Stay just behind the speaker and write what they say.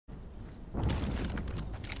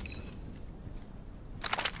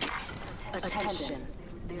Attention.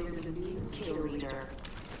 There is a new kill leader.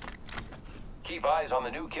 Keep eyes on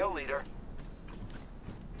the new kill leader.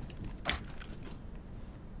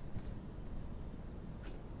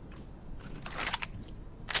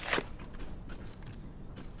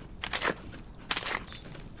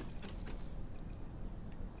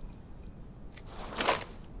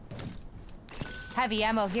 Heavy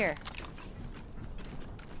ammo here.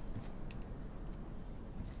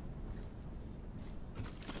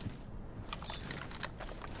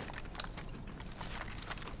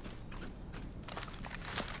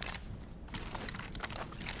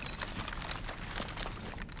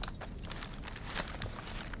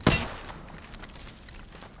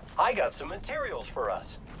 I got some materials for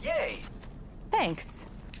us. Yay! Thanks.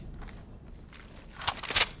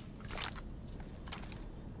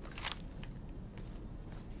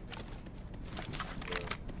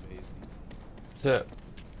 What's up?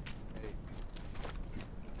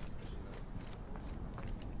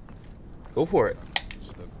 Go for it.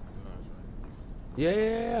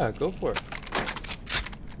 Yeah, go for it.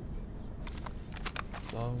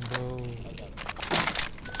 Longbow.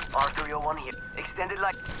 R301 here. Extended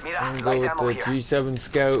light. Mira, I'm light gonna go ammo with the here. G7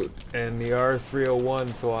 Scout and the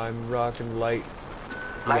R301, so I'm rocking light.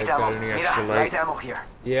 You Light guys ammo. got any Mira, extra light light? ammo here.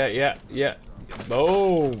 Yeah.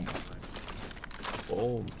 Boom.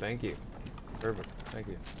 Boom. Thank you. Perfect. Thank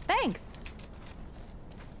you. Thanks.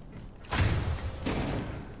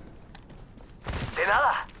 De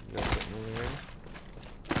nada. You got something over here?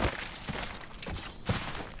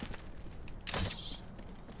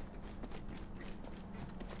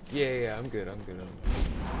 Yeah, I'm good.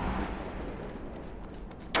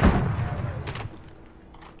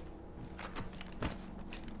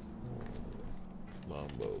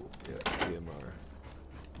 Longbow. Yeah, DMR.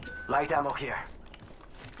 Light ammo here.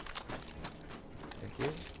 Thank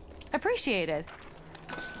you. Appreciated.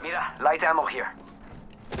 Mira, light ammo here.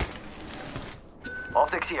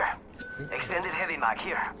 Optics here. Extended heavy mag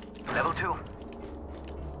here. Level 2. I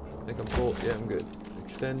think I'm full. Yeah, I'm good.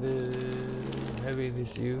 Extended heavy,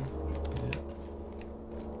 this you. Yeah.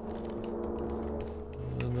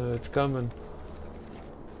 And, it's coming.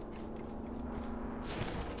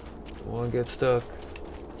 Don't want to get stuck.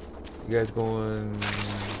 You guys going?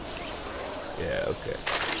 Yeah, okay.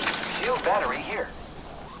 Shield battery here.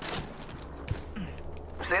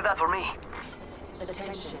 Say that for me.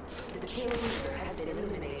 Attention. The kill leader has been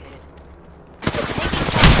eliminated.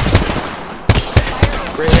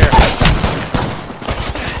 Right here.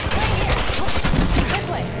 This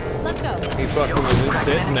way. Let's go. He fucking was just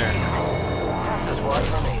sitting there. Half the squad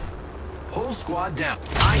remain. Whole squad down.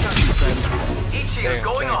 I got you, friend. Each shield Damn,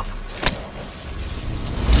 going damn. up.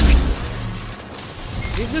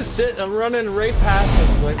 He's just sitting, running right past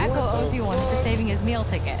him. Like, Echo what owes the you one for saving his meal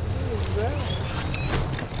ticket. Go.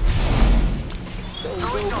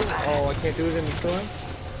 Oh, I can't do it in the storm?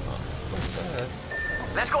 Oh, what's that?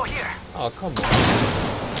 Let's go here. Oh, come on.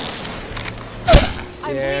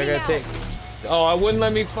 I'm Yeah, I bleeding gotta take. Oh, I wouldn't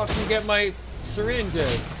let me fucking get my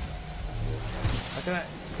syringes. How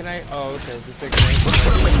can I? Oh, okay. Just like, I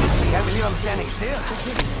can't believe I'm standing still.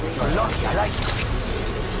 You're lucky, I like you.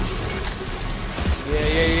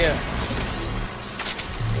 yeah.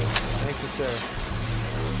 Thank you, sir.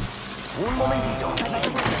 Un momentito.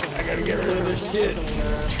 I gotta get rid of this shit.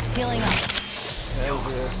 Healing up. That was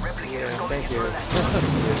it. Yeah, thank you.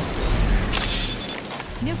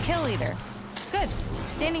 New kill leader. Good.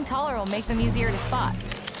 Standing taller will make them easier to spot.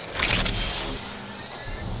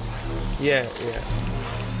 Yeah.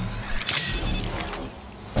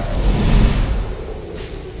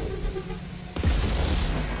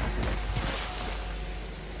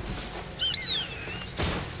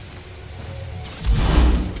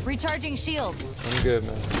 Recharging shields. I'm good,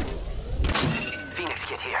 man. Phoenix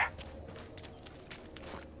kit here.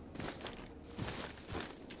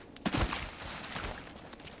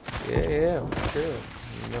 Yeah, I'm sure.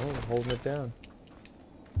 You know, I'm holding it down.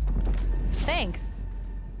 Thanks.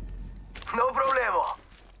 No problemo.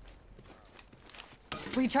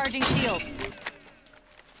 Recharging shields.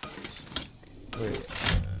 Wait.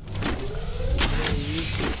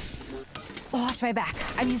 Watch my back.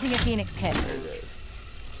 I'm using a Phoenix kit. There it is.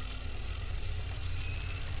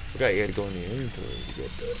 Forgot you had to go in the inventory to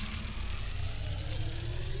get that.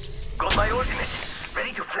 Got my ultimate.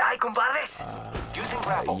 Ready to fly, compadres? Using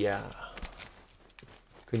grapple. Yeah.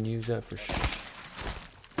 Couldn't use that for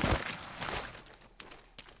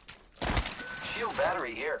Shield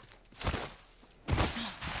battery here.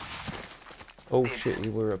 Oh shit,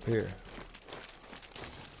 you were up here.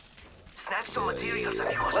 Snatch some materials,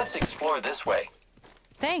 amigos. Let's explore this way.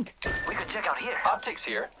 Thanks. We could check out here. Optics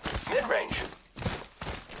here. Mid-range.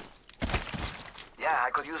 Yeah,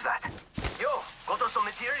 I could use that. Yo, got us some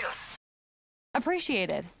materials.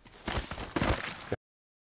 Appreciated.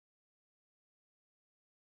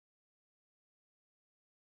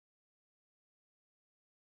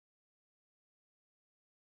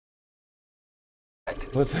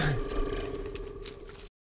 What the?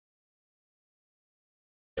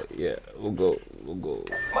 Yeah, we'll go.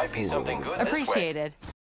 Might be something good this way. Appreciated.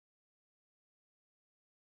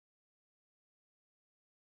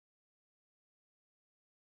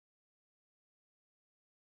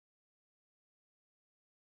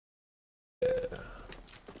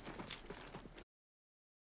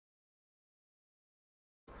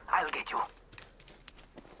 I'll get you.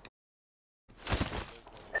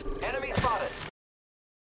 Enemy spotted.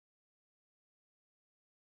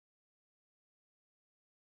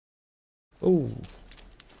 Ooh.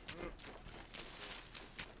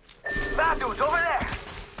 Bad dudes over there.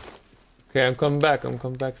 Okay, I'm coming back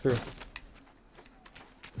through.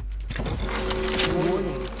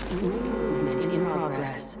 Warning. Movement in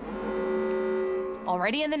progress.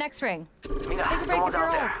 Already in the next ring. Mina, Take a break someone's if you're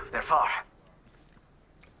out there. old. They're far.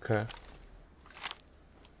 Okay.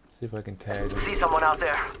 See if I can tag them. See someone out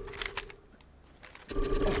there.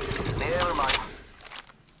 Never mind.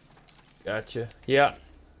 Gotcha. Yeah.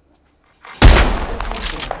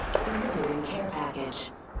 Delivering care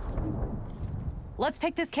package. Let's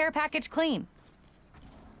pick this care package clean.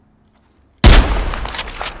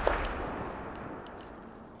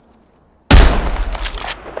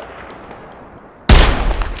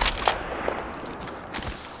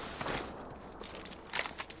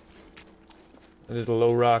 There's a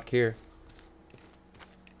low rock here.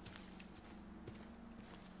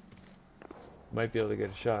 Might be able to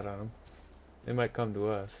get a shot on them. They might come to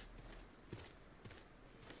us.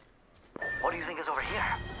 What do you think is over here?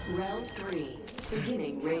 Round 3.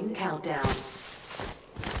 Beginning ring countdown.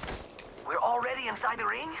 We're already inside the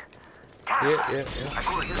ring? Yeah. I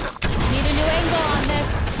could use them. Need a new angle on this.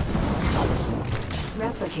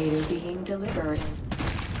 Replicator being delivered.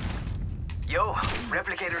 Yo,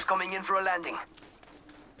 replicators coming in for a landing.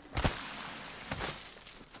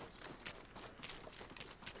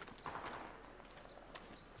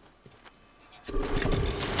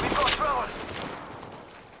 We've got trouble.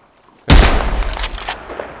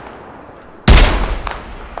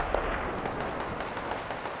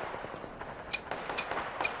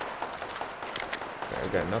 I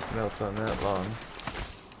got nothing else on that long.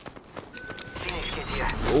 Phoenix kid here.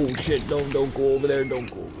 Oh shit, don't go over there, don't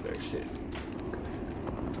go over there, shit.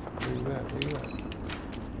 Where you at?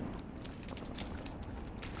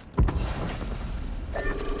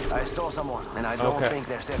 I saw someone, and I don't Okay. think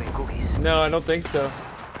they're selling cookies. No, I don't think so.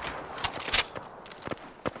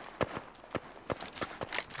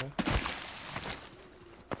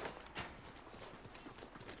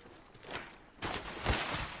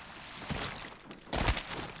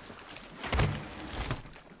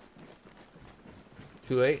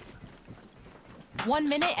 Too late. 1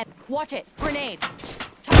 minute and watch it. Grenade.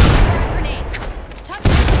 Tuck grenade. Tuck.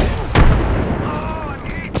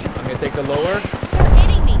 I'm gonna take the lower, They're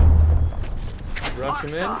hitting me. rush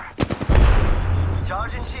him in.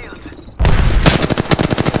 Charging shields.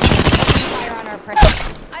 Fire on our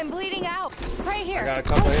pressure. I'm bleeding out. Right here. I got a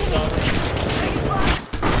couple Close hits to on me. him.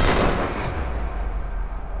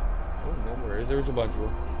 Oh, no worries. There's a bunch of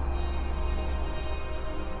them.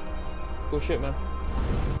 Cool shit, man.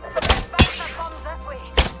 Comes this way.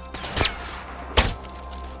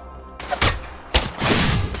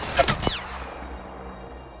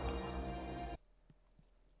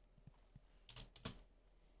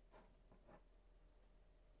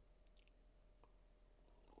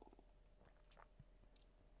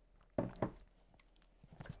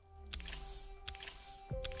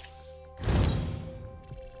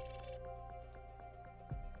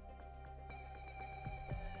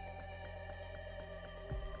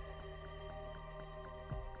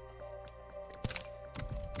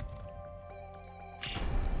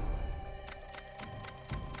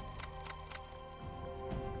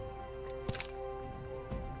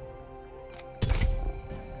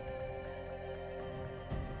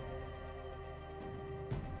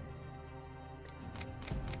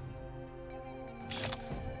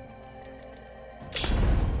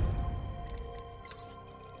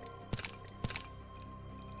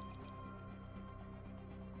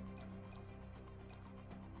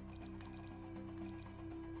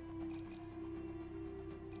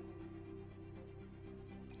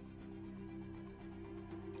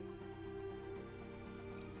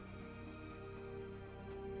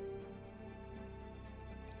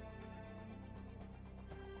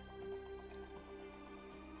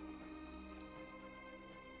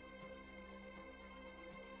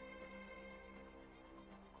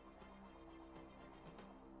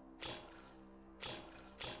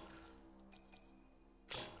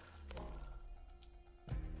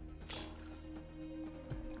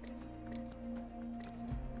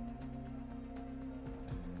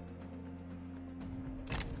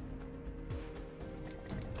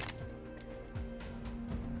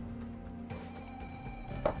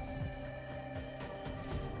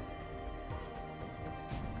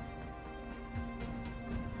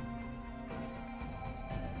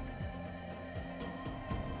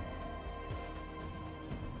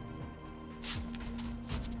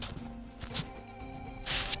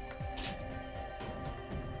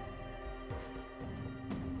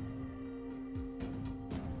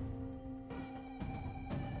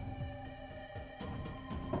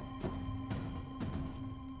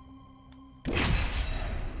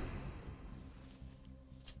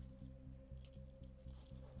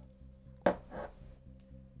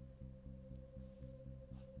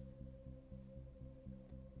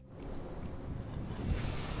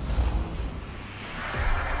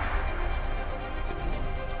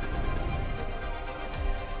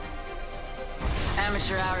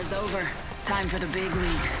 Amateur hour's over. Time for the big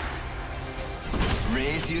leagues.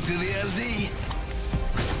 Race you to the LZ.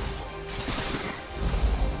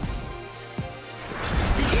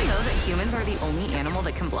 Did you know that humans are the only animal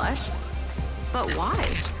that can blush? But why?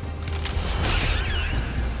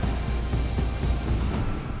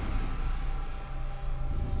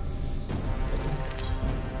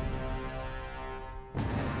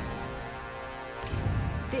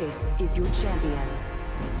 This is your champion.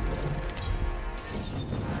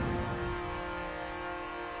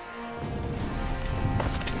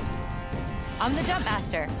 I'm the jump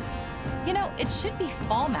master. You know, it should be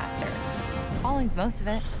fall master. Falling's most of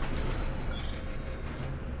it.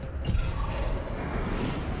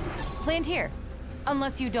 Land here,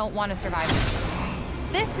 unless you don't want to survive this.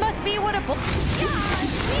 This must be what a bull.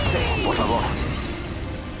 Por favor.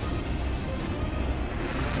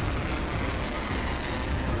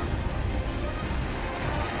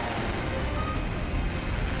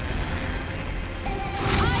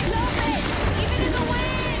 I love it, even in the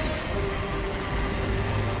wind.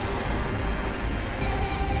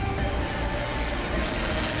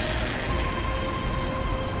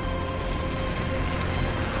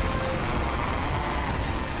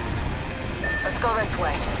 Let's go this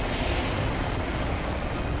way.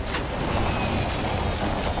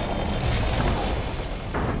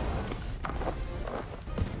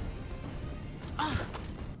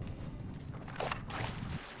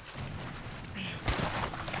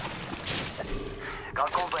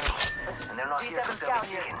 Got company. And they're not here G7 for scout 7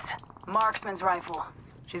 here. seconds. Marksman's rifle.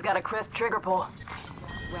 She's got a crisp trigger pull.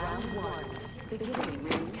 Round 1. Beginning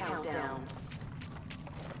ring countdown.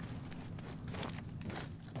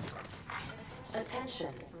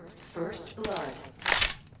 Attention. First blood.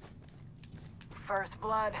 First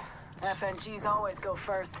blood. FNGs always go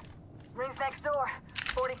first. Rings next door.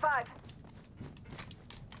 45.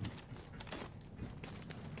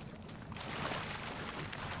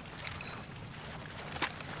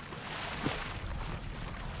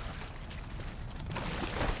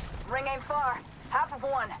 Ring ain't far. Half of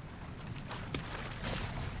one.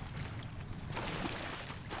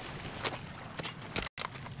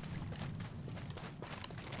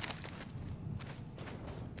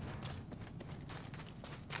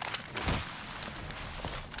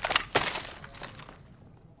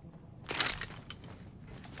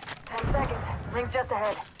 Rings just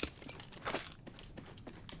ahead.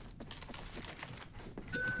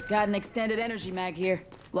 Got an extended energy mag here.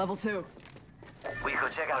 Level 2. We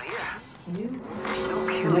could check out here. New No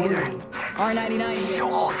kill either. R99 here.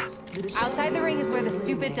 Go off. Outside the ring is where the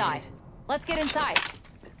stupid died. Let's get inside.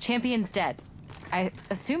 Champion's dead. I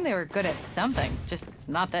assume they were good at something, just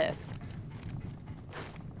not this.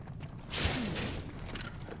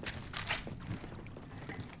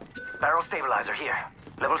 Barrel stabilizer here.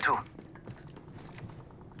 Level 2.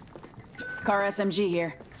 Car SMG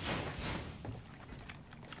here.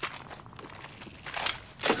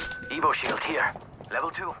 Evo shield here. Level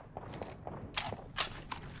 2.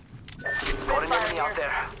 Got an enemy out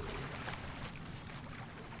there.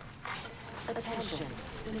 attention.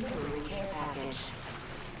 Delivery care package.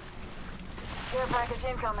 Care package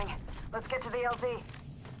incoming. Let's get to the LZ.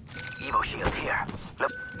 Evo shield here.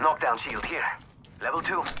 Knockdown shield here. Level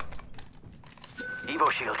 2.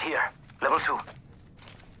 Evo shield here. Level 2.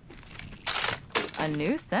 A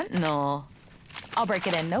new sentinel. I'll break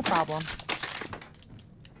it in, no problem.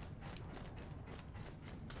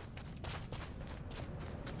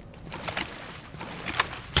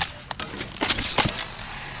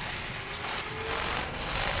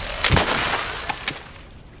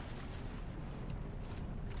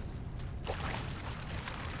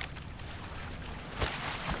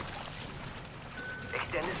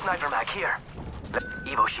 Extended sniper mag here.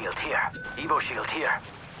 Evo shield here. Evo shield here.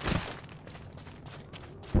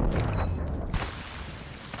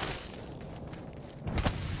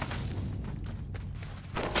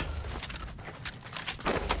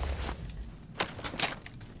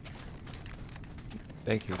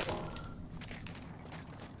 Thank you.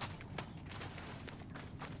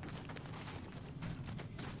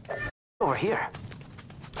 Over here.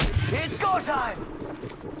 It's go time!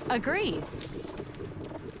 Agreed.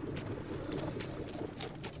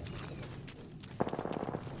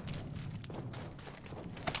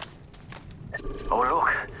 Oh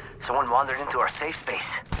look, someone wandered into our safe space.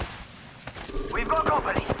 We've got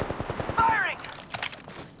company! Firing!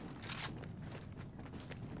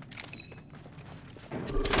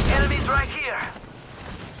 Enemies right here!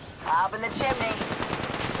 Up in the chimney.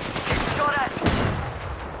 Getting shot at!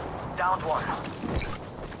 Downed one.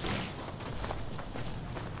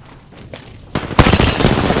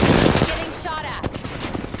 Getting shot at.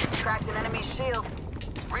 Cracked an enemy ship. shield.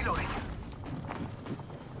 Reloading.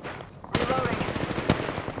 Reloading.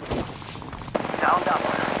 Down that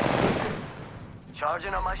one.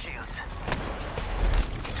 Charging on my shields.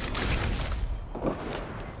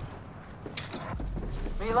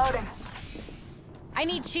 Reloading. I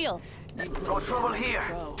need shields. No trouble here.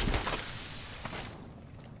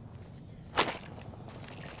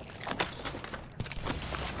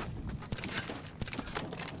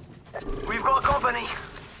 We've got company.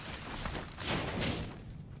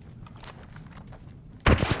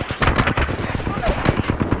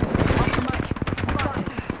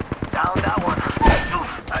 Down that one.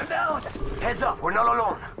 Oof, I'm down. Heads up, we're not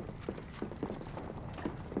alone.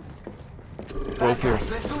 Both here.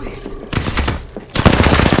 Let's do this.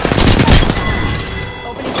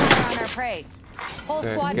 Opening fire on our prey. Whole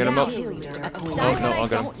Okay, squad get him down. up. Kill leader Die appointed. Oh when no, I I'll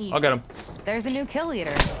get don't him. eat. I'll get him. There's a new kill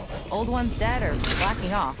leader. Old one's dead or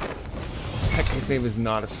blacking off. Heck, his name is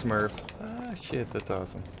not a Smurf. Ah, shit, that's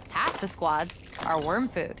awesome. Half the squads are worm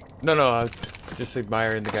food. No, I'm just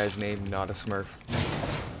admiring the guy's name, not a Smurf.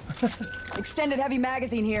 Extended heavy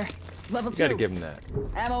magazine here. Level You 2. gotta give him that.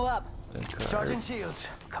 Ammo up. That's Charging hard. shields.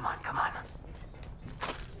 Come on, come on.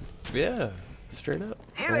 Yeah, straight up.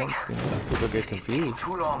 Healing. You know, people get confused.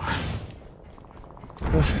 Too long.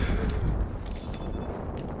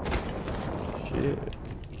 Shit.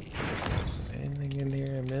 Anything in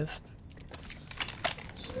here I missed?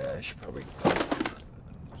 Yeah, I should probably.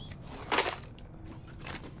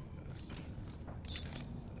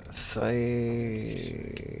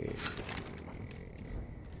 Say.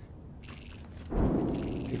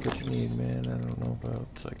 Take what you need, man. I don't know about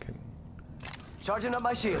so I can Charging up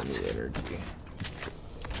my shields. the energy.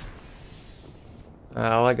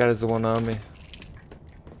 All I got is the one on me.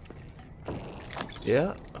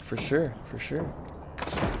 Yeah, for sure, for sure. I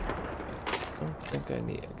don't think I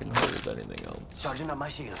can hold anything else. Charging up my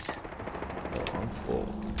shields. Oh, I'm full.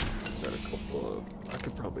 Got a couple of. I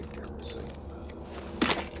could probably get everything.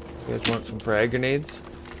 You guys want some frag grenades?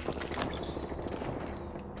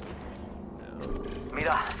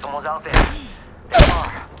 Mira, someone's out there.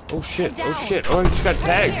 Car. Oh shit! Down. Oh shit! Oh, I just got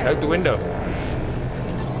tagged here. out the window.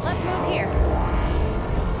 Let's move here.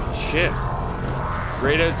 Shit!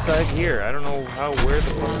 Right outside here. I don't know where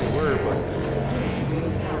the fuck they were, but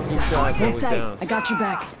two shots I was down. I got your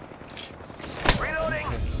back. Reloading.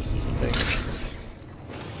 Thanks.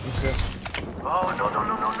 Okay. Oh, no.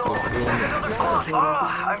 What's There's doing? another squad. Oh,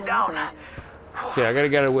 I'm down. Okay, I gotta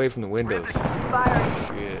get away from the windows. Firing.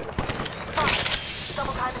 Shit.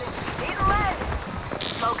 Double timing it. He's red.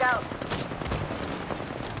 Smoke out.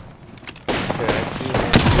 Okay, I see you.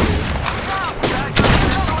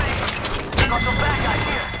 Got some bad guys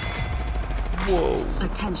here. Whoa.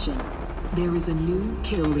 Attention. There is a new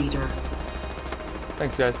kill leader.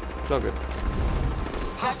 Thanks, guys. It's all good.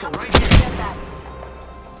 Hostile right here. Get that.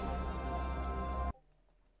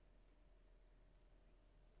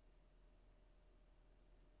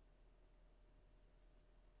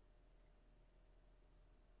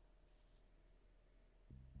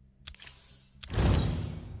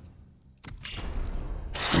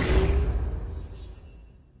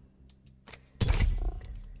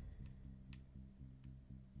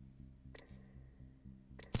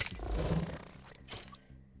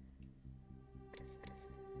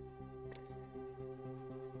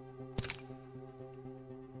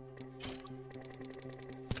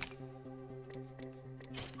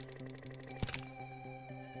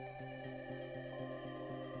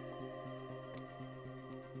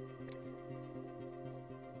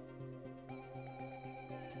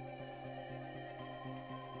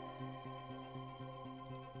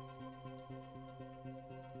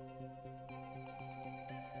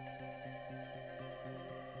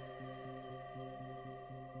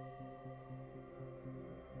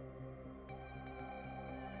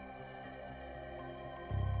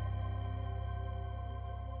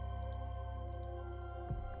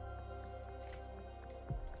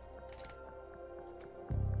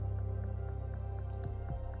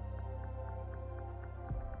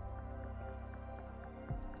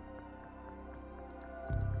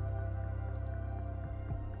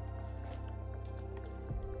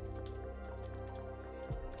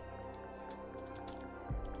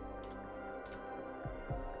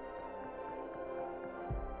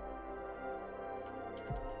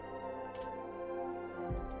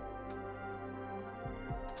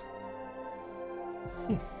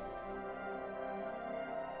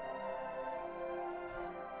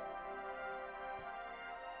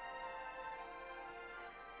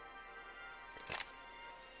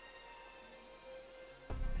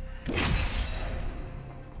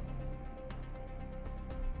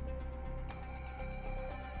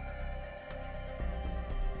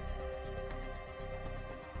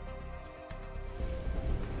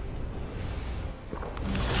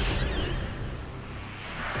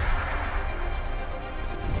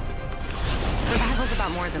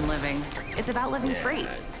 about more than living. It's about living free.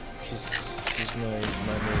 She's my main for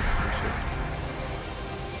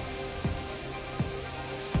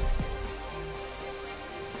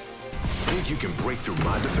Think you can break through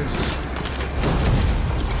my defenses?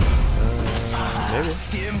 Maybe.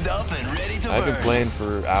 Stimmed up and ready to I've burn. been playing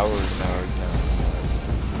for hours and hours now.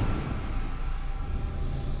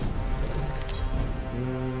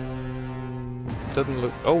 Doesn't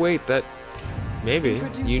look. Oh wait, that. Maybe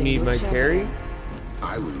you need my carry.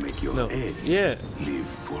 I will make your No. end Yeah, live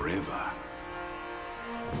forever.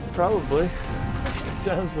 probably.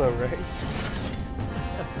 Sounds about right.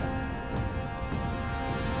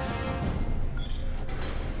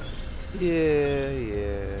 Yeah.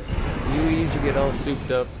 You usually get all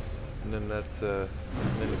souped up, and then that's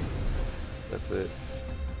it.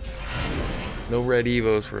 No red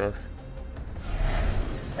evos for us.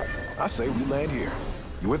 I say we land here.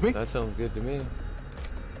 You with me? That sounds good to me.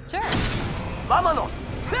 Sure. Vámonos.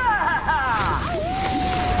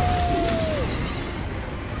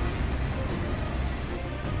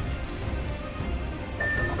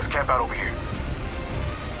 Let's camp out over here.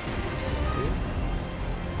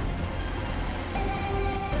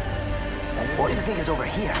 What do you think is over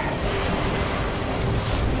here?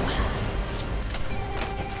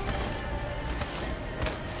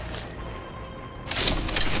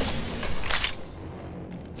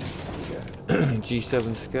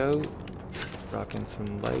 G7 scout, rocking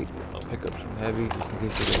some light. I'll pick up some heavy just in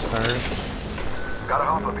case they get tired. Gotta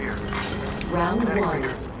hop up here. Round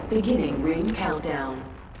 1. Beginning ring countdown.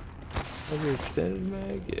 Heavy extended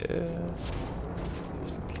mag, yeah.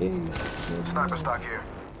 Just in case. Sniper stock here.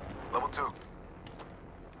 Level 2.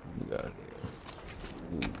 We got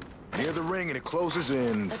here. Near the ring and it closes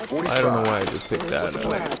in 45. I don't know why I just picked that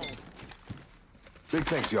up. Big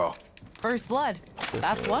thanks, y'all. First blood.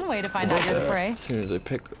 That's one way to find out you're the prey. As soon as I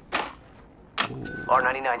pick.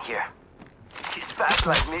 R99 here. She's fast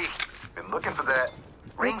like me. Been looking for that.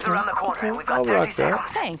 Rings around the corner. Okay, We've got I'll 30 rock that.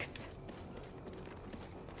 seconds. Thanks.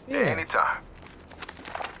 Anytime.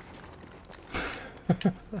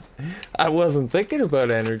 I wasn't thinking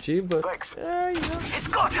about energy, but Thanks. you know, It's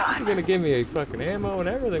go you're time. gonna give me a fucking ammo and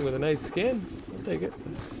everything with a nice skin. I'll take it.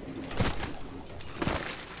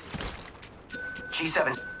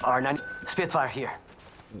 G7. R9. Spitfire here.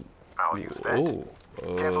 I'll use that. Oh,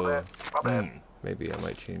 Cancel that. My bad. maybe I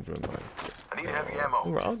might change my mind. I need heavy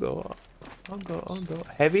ammo. I'll go.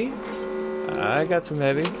 Heavy? I got some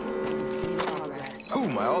heavy. Ooh,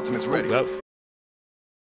 my ultimate's ready. Yep.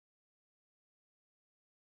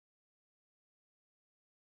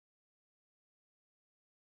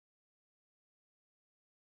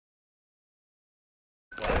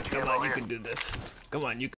 Come on, you can do this. Come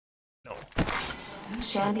on, you can. No.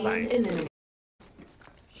 Champion Fine. eliminated.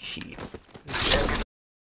 Shit.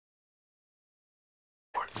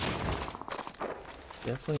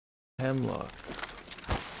 Definitely hemlock.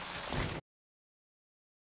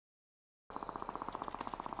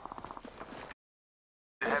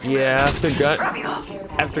 Yeah,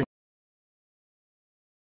 after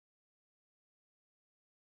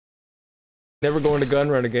never going to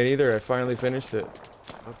Gunrun again either. I finally finished it.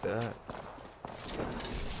 Fuck that.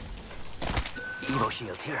 Evo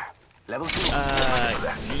shield here. Level 2.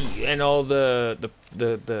 And all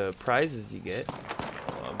the prizes you get.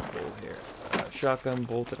 Oh, I'm full here. Shotgun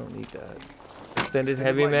bolt. I don't need that. Extended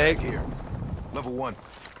heavy mag. Here. Level 1.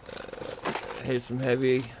 Here's some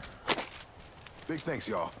heavy. Big thanks,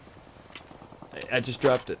 y'all. I just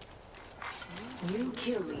dropped it. New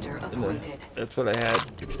kill leader And appointed. that's what I had.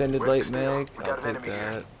 Extended light mag. We I'll got an take enemy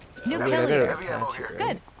here. that. New Wait, kill I gotta leader. Heavy ammo attach it, here. right?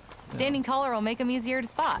 Good. Standing collar will make them easier to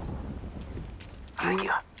spot. Thank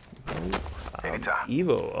you. Anytime.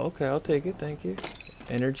 Evo. Okay, I'll take it. Thank you.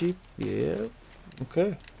 Energy. Yeah.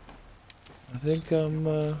 Okay. I think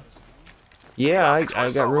yeah, I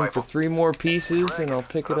got room for 3 more pieces, and I'll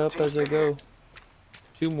pick it up as I go.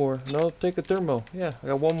 2 more. No, take a thermo. Yeah, I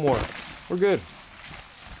got 1 more. We're good.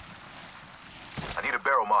 I need a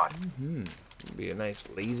barrel mod. Be a nice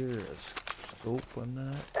laser, a scope on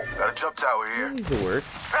that. Got a jump tower here. These will work.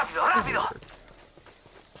 Rápido, rápido.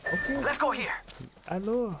 Okay. Let's go here.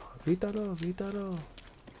 Aló, Vitaro.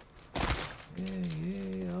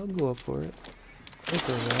 Yeah, I'll go up for it. That's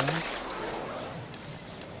alright.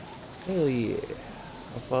 Hell yeah.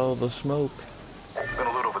 I'll follow the smoke.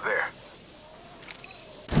 Gonna loot over there.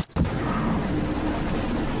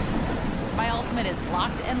 My ultimate is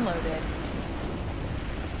locked and loaded.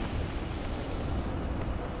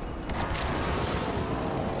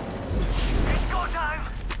 It's go time.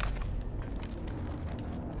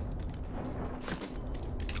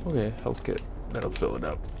 Okay, health kit. That'll fill it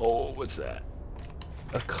up. Oh, what's that?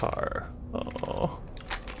 A car. Oh.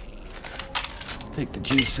 Take the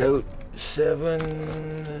G-Suit. 7.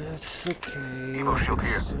 It's okay. Evo shield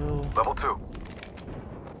here. Still, Level 2.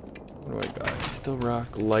 what do I got? Still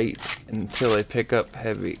rock light until I pick up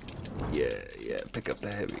heavy. Yeah, pick up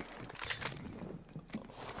the heavy.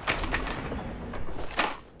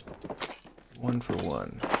 One for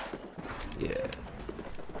one. Yeah.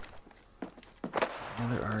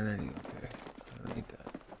 Another R90. Okay. I don't need that.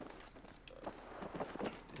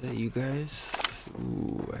 Is that you guys?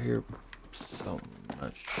 Ooh, I hear some. I'm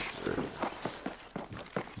not sure.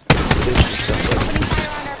 This is stuff like Opening fire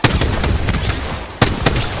on our...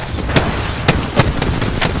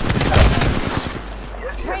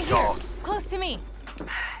 Yes, Right yes, here. y'all. Close to me.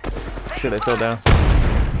 shit, I fell down.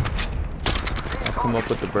 I'll come up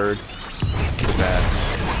with the bird. The bat.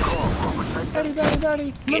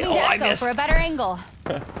 Buddy. Moving Oh, to I Echo missed. for a better angle.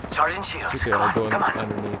 Charging shields. Okay, Come I'll on, go come on.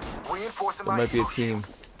 underneath. Reinforcing It my might be a Evo team.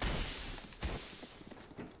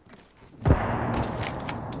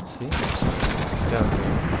 See? Down here.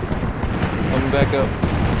 Coming back up.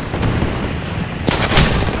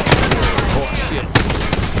 Oh shit.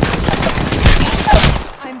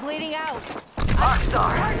 I'm bleeding out.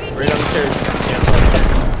 Rockstar. Target Right on the stairs.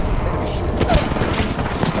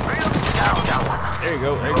 Down one. There you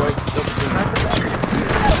go. Double team.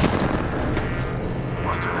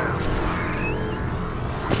 Buster down.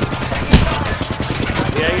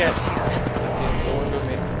 Yeah. I see him going with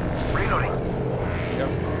me. Reloading. Yep.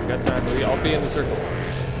 Got time. I'll be in the circle.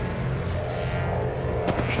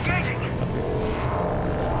 Engaging.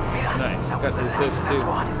 Nice. Got the assist too.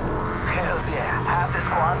 Squad. Hells yeah. Half the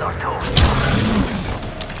squads are toast.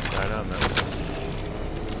 Right on, man.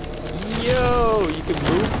 Yo, you can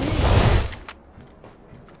move me?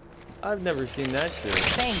 I've never seen that shit.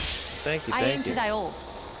 Thanks. Thank you. I aim to die old.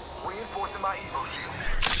 Reinforcing my Evo shield.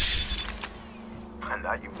 And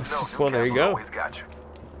now you know Well, there you go. always got you.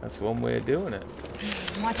 That's one way of doing it.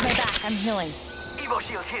 Watch my back. I'm healing. Evo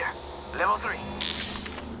shield here. Level 3.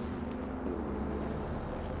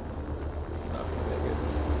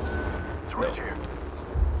 It's right here.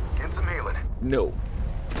 Get some healing. No.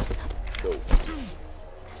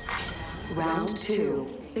 Round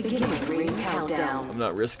 2. Beginning ring countdown. I'm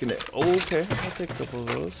not risking it. Oh, okay. I'll take a couple of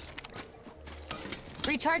those.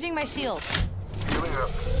 Recharging my shield. Healing up.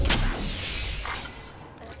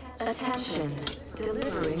 Attention.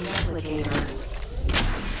 Delivering replicator.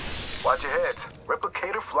 Watch your heads.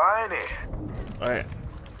 Replicator flying in. Alright.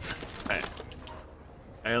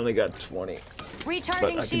 I only got 20. But Recharging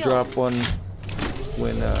I can shield. drop one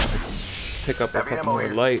when pick up a Heavy couple ammo more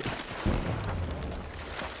here. light.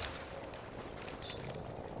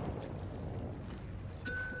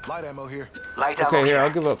 Light ammo here. Light ammo Okay, here, here. I'll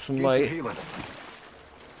give up some Need some light. healing.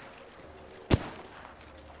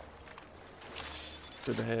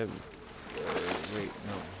 Should have. Wait,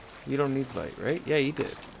 no. You don't need light, right? Yeah, you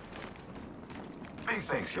did. Big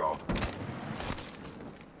thanks, y'all.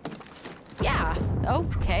 Yeah.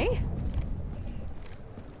 Okay.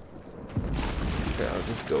 Okay, I'll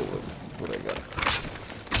just go with what I got.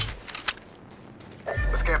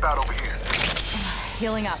 Let's camp out over here.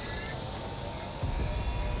 Healing up.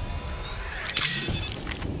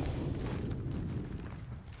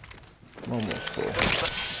 I'm almost full.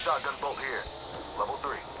 Shotgun bolt here. Level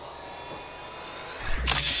 3.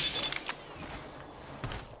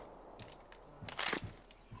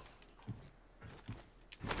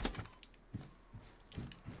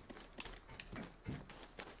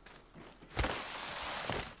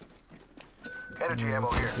 Energy ammo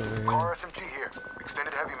here. over here. Car SMG here.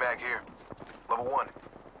 Extended heavy mag here. Level 1.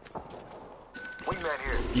 Wingman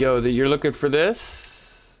here. Yo, you're looking for this?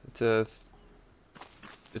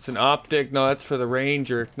 It's an optic. No, that's for the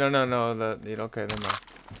Ranger. No. Okay, never mind.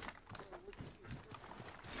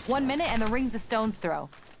 1 minute and the ring's a stone's throw.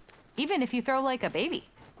 Even if you throw like a baby.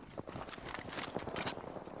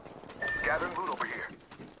 Gathering loot over here.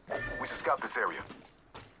 We should scout this area.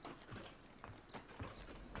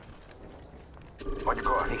 On your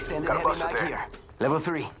guard. Extended Got a heavy buster mag there. here. Level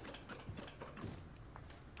 3.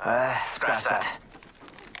 Scratch that.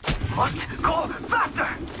 Must go faster!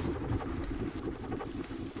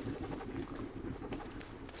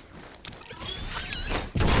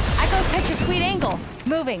 Echo's picked a sweet angle.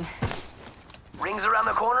 Moving. Rings around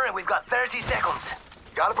the corner and we've got 30 seconds.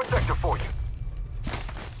 Got a protector for you.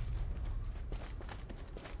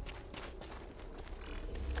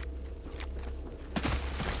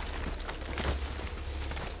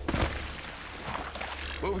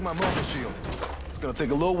 Moving my mobile shield. It's gonna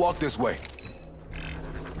take a little walk this way.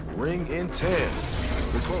 Ring in 10.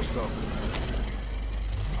 We're close though.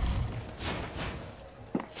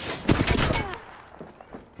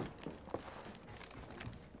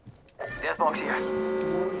 Death box here.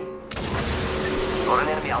 Got an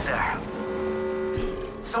enemy out there.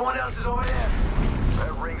 Someone else is over there.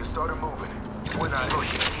 That ring has started moving. We're not Evo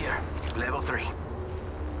shield here. Level 3.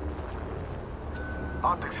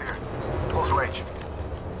 Optics here. Close range.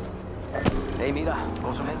 Hey, Mira.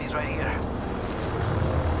 Got some enemies right here.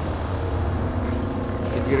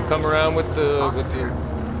 He's gonna come around with the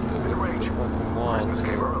Mid-range. fucking wall. Christmas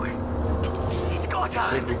came early. It's go Should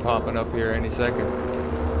time. be popping up here any second.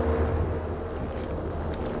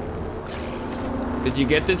 Did you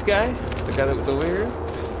get this guy? The guy that was over here?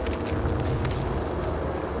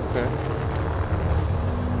 Okay.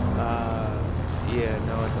 Yeah,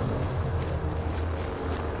 no, I don't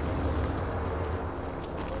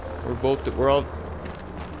know. We're all...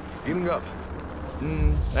 Heating up.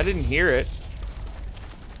 I didn't hear it.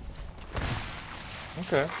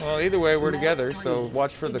 Okay, well, either way, we're together, so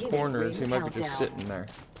watch for the corners. He might be just sitting there.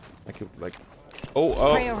 Like... Oh,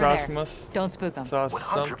 Right over across there. from us. Don't spook him. Saw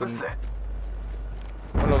something. 100%.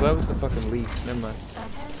 Oh no, that was the fucking leaf. Never mind.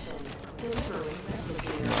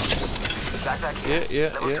 Backpack here.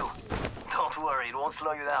 Yeah, Level yeah. 2. Don't worry, it won't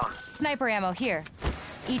slow you down. Sniper ammo here.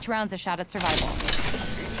 Each round's a shot at survival.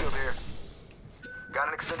 Heat shield here. Got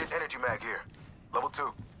an extended energy mag here. Level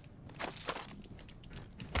 2.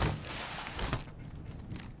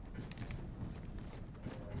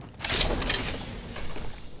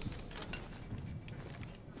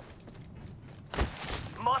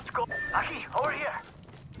 Must go. Aki, over here.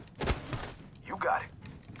 You got it.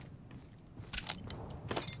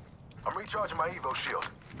 I'm recharging my Evo shield.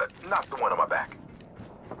 Not the one on my back.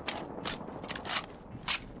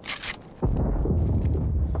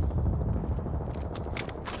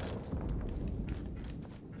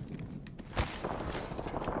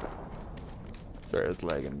 Sorry, it's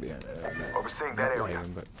lagging behind. Overseeing that area.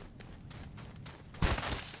 Lagging, but...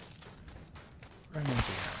 Right into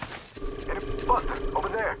here. Enemy Buster, over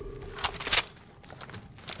there.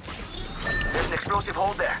 There's an explosive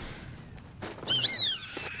hold there.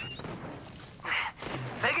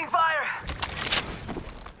 Taking fire.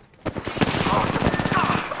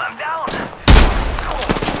 I'm down.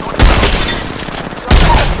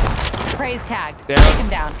 Praise tagged. Down. Take him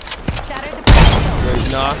down. Shattered the praise shield. So he's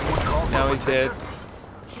knocked. Now he's dead.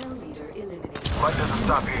 Kill leader eliminated. Fight doesn't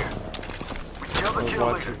stop here. We kill the kill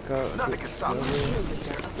Watch leader. it go. Nothing can stop us. Kill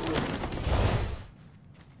leader uploaded.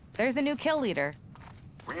 There's a new kill leader.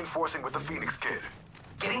 Reinforcing with the Phoenix Kid.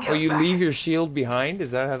 Getting Oh, you back. leave your shield behind?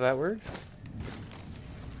 Is that how that works?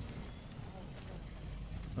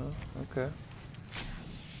 Oh, okay.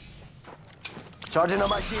 Charging on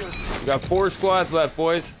my shield. We got 4 squads left,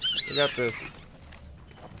 boys. We got this.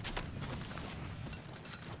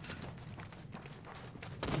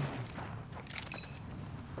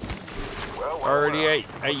 Already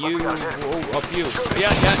at you. Whoa, up you.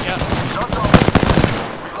 Yeah. Shots off.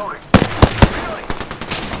 Reloading.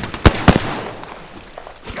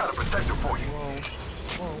 Got a protector for you.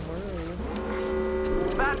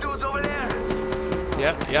 Bad dudes over there.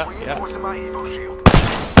 Yeah. Reinforcing my Evo shield.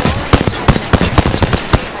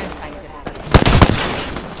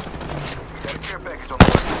 We got a care package on the way.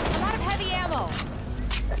 A lot of heavy ammo.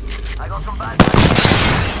 I got some bad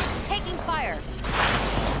guys. Taking fire.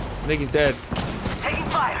 I think he's dead. Taking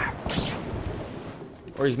fire.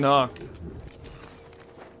 Or he's knocked.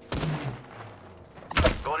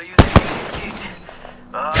 Gotta use these kids.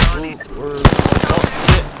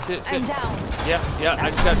 Shit. I'm down. Yeah.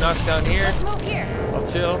 I just got knocked down here. Let's move here. I'll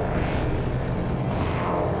chill.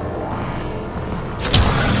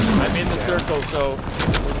 I'm in the circle, so...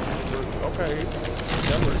 Okay.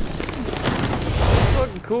 Number.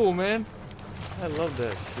 Fucking cool, man. I love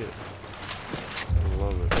that shit. I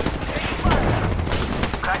love it.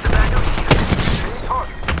 Crack the back of his shield. Main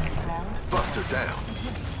target. Buster down.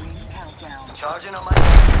 Charging on my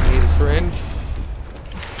Need a syringe.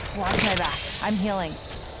 Watch my back. I'm healing.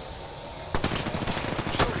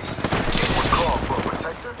 One call for a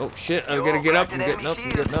protector. Oh shit, I'm gonna get up. I'm getting up.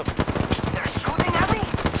 They're shooting at me.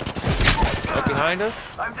 Up behind us?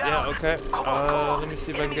 I'm down. Yeah, okay. Come on. Let me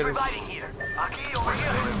see if I can Enemies get a... reviving here. Aki over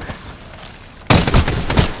here. Still in this.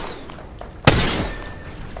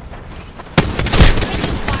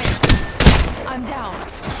 I'm down.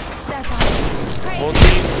 That's awesome. Great.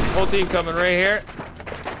 Whole team coming right here.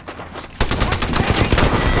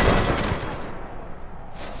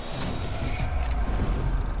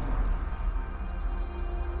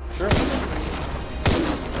 Sure.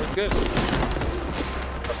 That's good.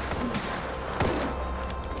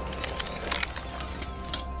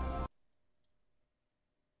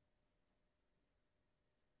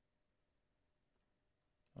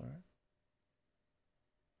 All right.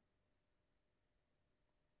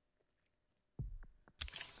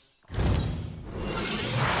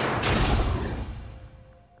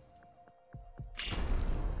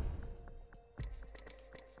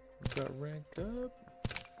 got ranked up.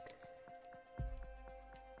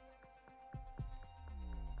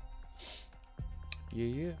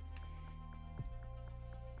 Yeah.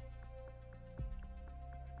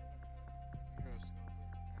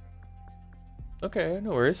 Okay,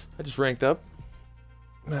 no worries. I just ranked up.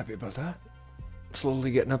 I'm happy about that.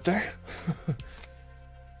 Slowly getting up there.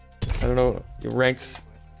 I don't know. Your ranks.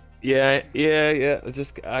 Yeah.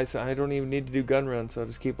 I don't even need to do gun run, so I'll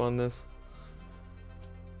just keep on this.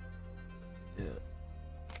 Yeah.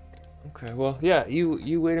 Okay. Well, yeah.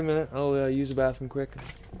 You wait a minute. I'll use the bathroom quick.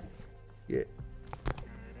 Yeah.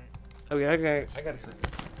 Okay. I got a second.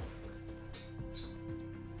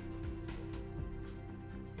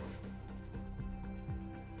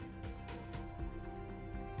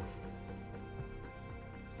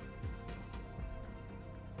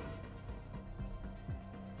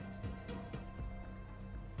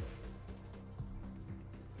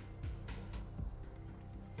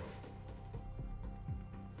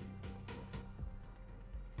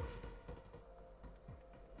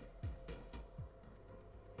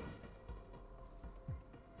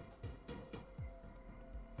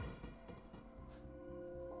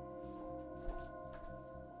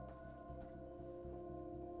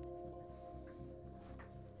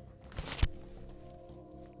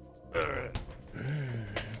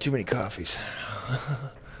 Too many coffees.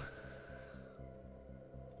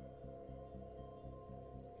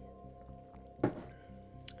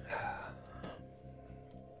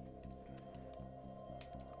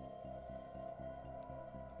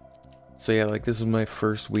 So yeah, like this is my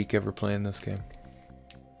first week ever playing this game.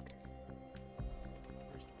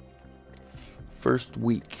 First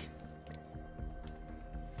week.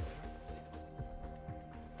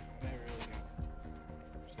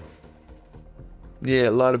 Yeah,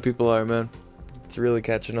 a lot of people are, man. It's really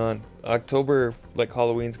catching on. October, like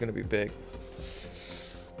Halloween's gonna be big.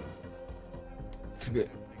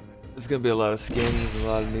 There's gonna be a lot of skins, a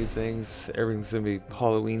lot of new things. Everything's gonna be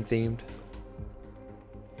Halloween themed.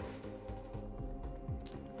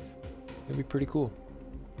 It'll be pretty cool.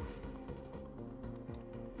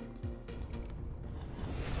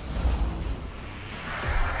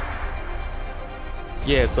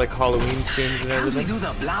 Yeah, it's like Halloween skins and everything. Can't we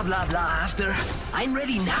do the blah blah blah after? I'm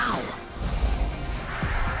ready now.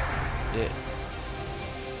 Yeah.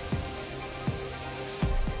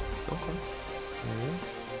 Okay.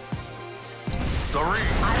 The ring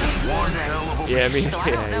is one hell of a Yeah, I mean, So I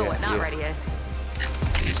don't know what not ready is.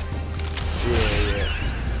 Yeah.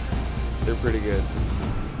 They're pretty good.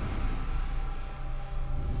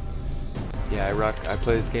 Yeah, I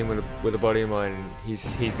play this game with a buddy of mine, and he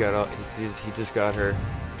just got her.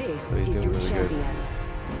 This So he's is doing your really good. champion.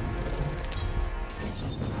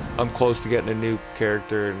 I'm close to getting a new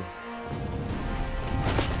character, and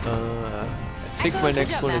I think my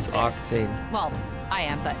next one is Octane. Well, I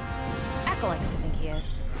am, but Echo likes to think he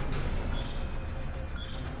is.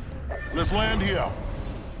 Let's land here.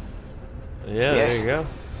 Yeah, Yes. there you go.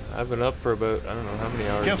 I've been up for about, I don't know how many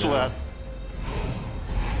hours. Cancel now. that.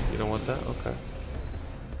 You don't want that? Okay.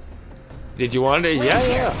 Did you want it? Wait Yeah.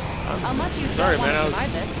 here. Unless you Sorry, don't want man, to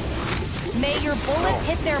survive this. May your bullets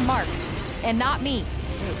hit their marks, and not me.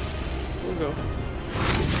 We'll go.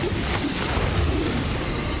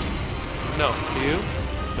 No, you?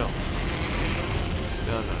 No.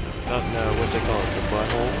 No, what they call it, the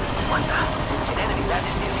butthole? An enemy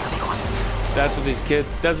landed near the coast. That's what these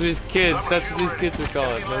kids would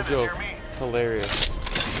call it, no joke. It's hilarious.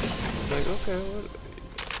 It's like, okay, what?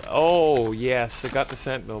 Oh, yes, I got the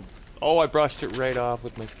sentinel. Oh, I brushed it right off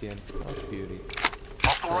with my skin. That's beauty.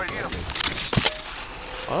 Hostile right here.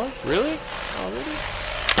 Oh, really? I'm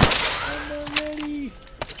not ready.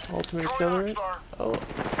 Ultimate accelerate? Oh.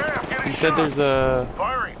 You said there's a...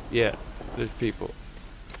 Firing. Yeah, there's people.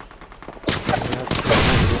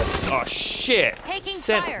 Oh, shit! Taking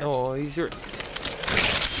fire. No, these are...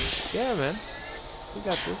 Yeah, man. We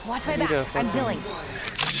got this. Watch I my need a back. I'm fucking healing.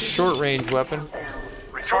 short range weapon.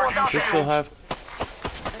 Recharging This will shields. have...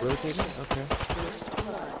 Rotating? Okay.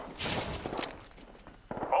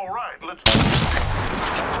 All right, let's.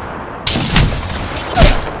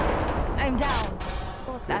 I'm down.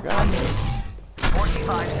 That's got on it. me.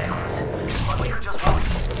 45 seconds. But we're just one.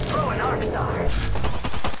 Throw an arc star.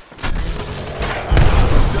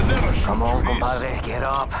 Come on, compadre, get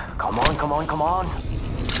up. Come on.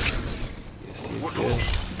 We're close.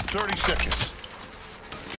 30 seconds.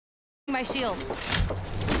 My shields.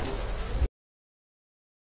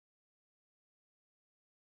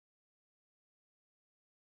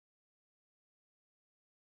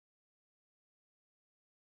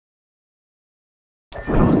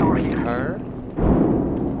 Closed door here. Her?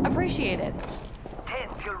 Appreciated. 10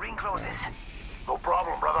 till ring closes. No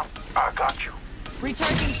problem, brother. I got you.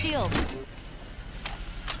 Recharging shields.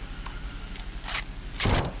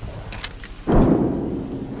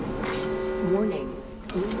 Warning.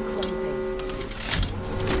 Ring closing.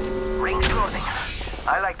 Ring's closing.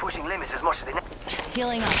 I like pushing limits as much as they need.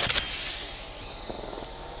 Healing up.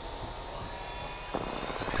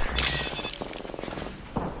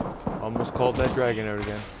 Almost called that dragon out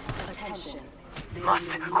again. Attention. Must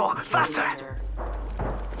go faster.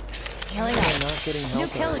 Healing I'm up. not getting New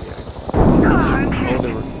help kill. out yet. Oh,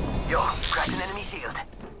 they were. Yo, cracked an enemy shield.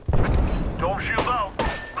 Dome shield out.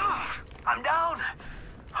 I'm down.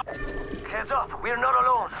 Heads up, we're not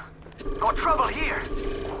alone. Got trouble here.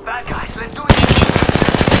 Bad guys, let's do it.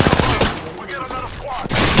 We get another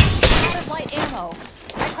squad. Out of light ammo.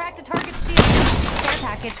 I cracked a target shield. Care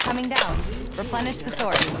package coming down. Replenish the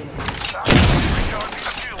store. Recharging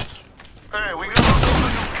the shields. Hey, we got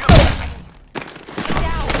another kill.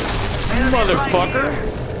 Down. Motherfucker!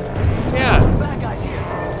 Yeah, Bad guys here.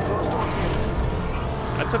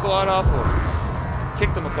 I took a lot off of him.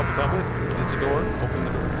 Kicked him a couple times. Hit the door, open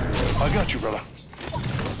the door. I got you, brother.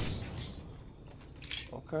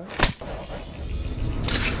 Okay.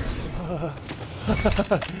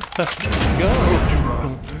 Go!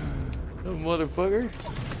 Oh, motherfucker.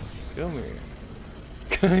 Come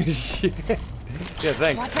here. Shit. Yeah,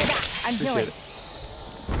 thanks. Watch my back. I'm healing. Appreciate it.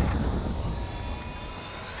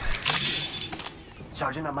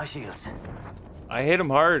 Charging up my shields. I hit him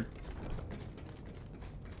hard.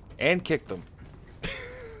 And kicked him.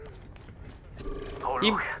 Oh,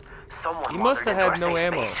 He- look. Someone he must have wandered had no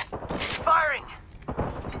into our ammo. safe space. Firing!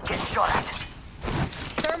 Getting shot at.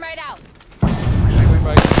 Thermite out.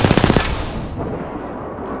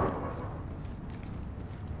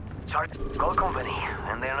 Charge. Call company,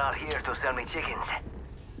 and they're not here to sell me chickens.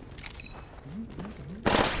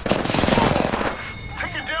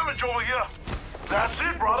 Taking damage over here. That's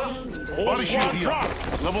it, brothers. Body shield drop.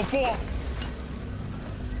 Level 4.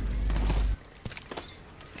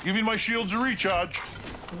 Give me my shields to recharge.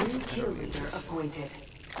 New kill leader appointed.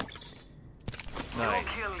 Nice. No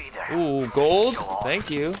kill leader. Ooh, gold. Thank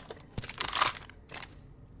you.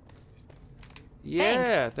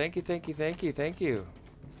 Yeah, thank you, thank you, thank you, thank you.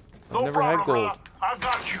 I've No never had problem, gold. brother. I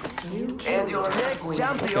got you. New kill And your leader next appointed.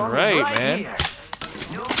 champion Fucking right, is right man. here.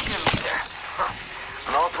 New kill leader.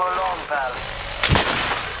 Not for long, pal.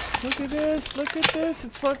 Look at this, look at this.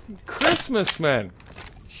 It's fucking Christmas, man.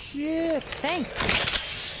 Shit.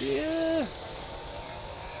 Thanks. Yeah.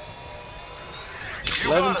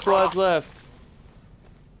 You 11 got it, squads brother. left.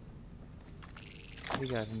 What do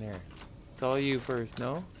you got in there? It's all you first,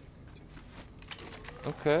 no?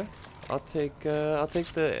 Okay. I'll take the,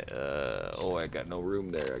 oh, I got no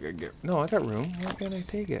room there. I gotta get, no, I got room. Why can't I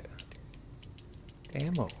take it?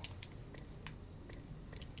 Ammo.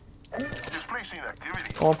 Displacing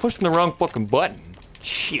activity. Oh, I'm pushing the wrong fucking button.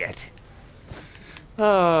 Shit.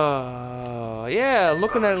 Yeah, I'm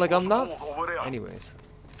looking at it like I'm not. Over there. Anyways,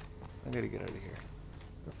 I gotta get out of here.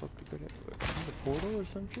 Where the fuck did I go? The portal or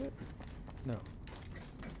some shit? No.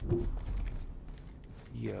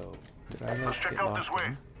 Yo, did I Let's like check get out this locked way.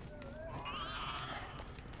 in?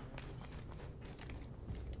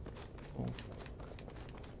 Oh,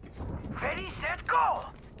 Ready, set, go!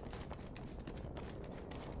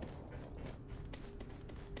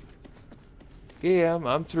 yeah,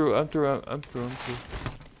 I'm through. It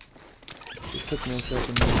took me a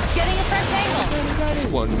second. Getting a fresh angle. Got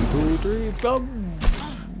it. 1, 2, 3, boom,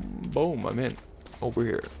 boom. I'm in. Over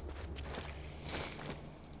here.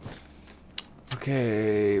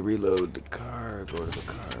 Okay, reload the car. Go to the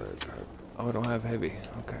car. Oh, I don't have heavy.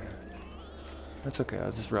 Okay, that's okay.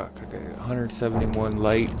 I'll just rock. Okay, 171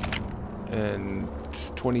 light and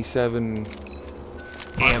 27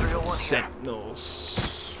 amp sentinels.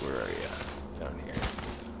 Where are you? Down here.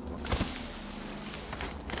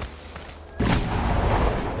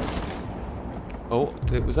 Oh,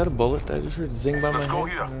 was that a bullet that I just heard zing by Let's my go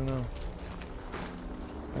head? here. I don't know.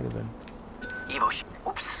 Might have been.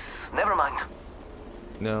 Oops, never mind.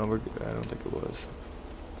 No, we're good. I don't think it was.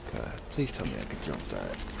 God, please tell me I can jump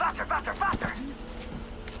that. Faster, faster, faster!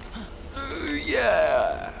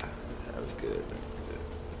 Yeah! That was good.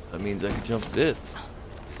 That means I can jump this.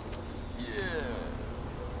 Yeah!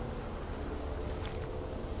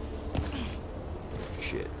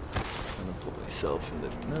 Shit. I'm gonna put myself in the...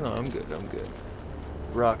 No, I'm good, I'm good.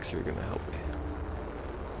 Rocks are gonna help me.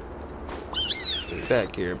 Get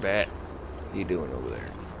back here, Bat. What are you doing over there?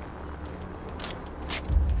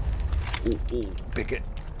 Ooh, pick it.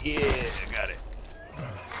 Yeah, I got it.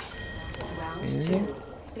 Round Anything? 2.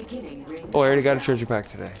 Beginning ring. Oh, I already got a treasure pack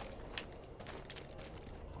today.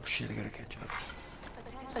 Oh shit, I gotta catch up.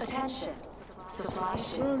 Attention. Supply Run,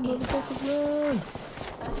 ship motherfuckers, inbound. run!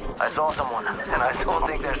 I saw someone, and I don't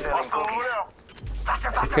think they're selling Hostile over cookies. there.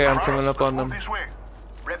 Faster, faster, Okay, I'm faster. coming up on them. This way.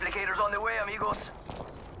 Replicators on the way, amigos.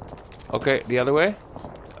 Okay, the other way?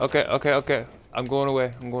 Okay. I'm going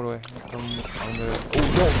away. I'm gonna... Oh, don't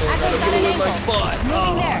Echo's got an my angle. spot!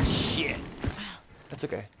 Moving there. Shit! That's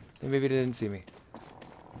okay. Maybe they didn't see me.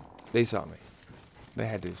 They saw me. They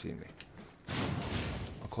had to have seen me.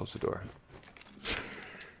 I'll close the door.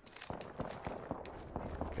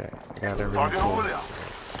 Okay, I got everything Target over full. there.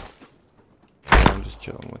 I'm just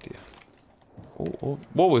chilling with you. Oh,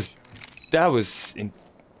 what was... That was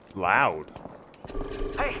loud.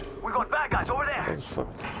 Hey, we got bad guys over That there. was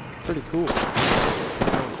pretty cool. Make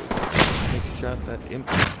a shot that imp.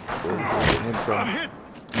 Where are you getting him I'm from? hit.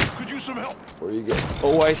 Could use some help. Where you get?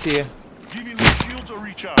 Oh, I see you. Give me the shields or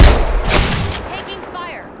reach out. Taking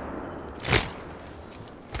fire.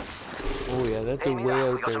 Oh yeah, that's the Aiming way up.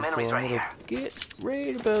 out We got there. some So enemies I'm right gonna here. get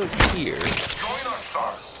right about here, Join our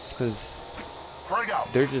star. cause Frag out.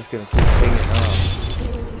 they're just gonna keep hanging on.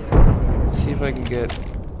 See if I can get.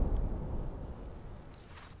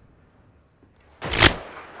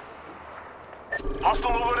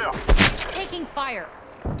 Hostile over there. Taking fire.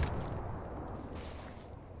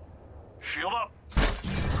 Shield up.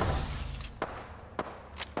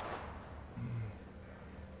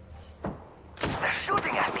 They're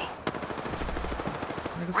shooting at me.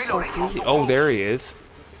 Where the Reloading. fuck is he? Oh, there he is.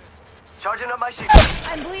 Charging up my shield.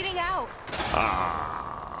 I'm bleeding out.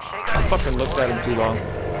 I fucking looked at him too long.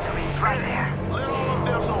 He's right there. Clear all of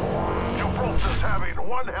their zone. Gibraltar's having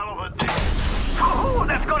one hell of a day. Oh,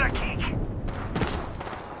 that's got a kick.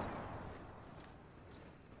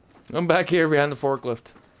 I'm back here behind the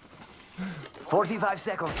forklift. 45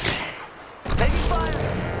 seconds. Taking fire.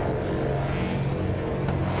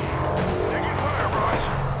 Taking fire, Bryce.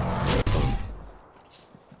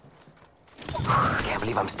 Can't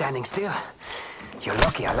believe I'm standing still. You're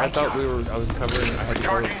lucky. I I like thought you. I was covering. I had to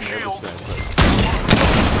cover it from the other Charging side. But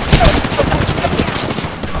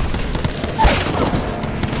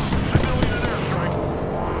Civilian and airstrike.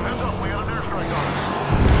 Heads up, we got an airstrike on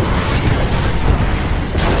us.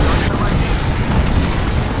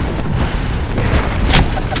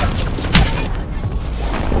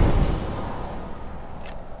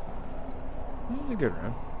 it was a good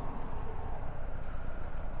round.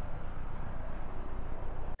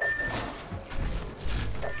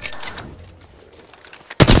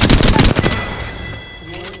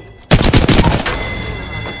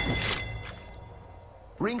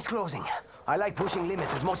 Ring's closing. I like pushing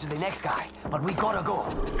limits as much as the next guy, but we gotta go.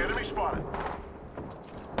 Enemy spotted.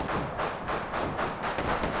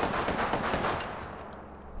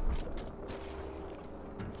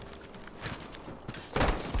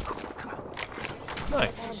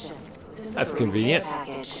 Nice. That's convenient.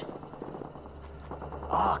 Package.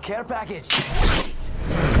 Oh, care package.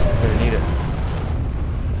 Better need it.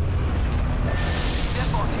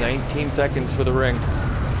 19 seconds for the ring.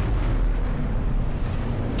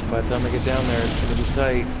 By the time I get down there, it's gonna be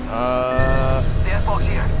tight. Death box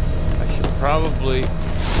here. I should probably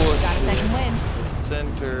push Got a second wind. the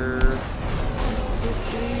center.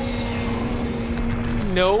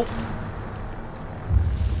 Nope.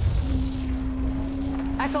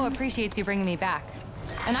 Echo appreciates you bringing me back.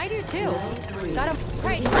 And I do too. Got him.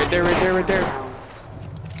 Right. Right there. I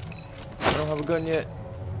don't have a gun yet.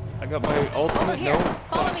 I got my Over ultimate. here. No.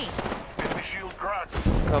 Follow me. Enemy shield cracked.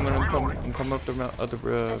 I'm coming up the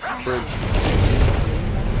bridge.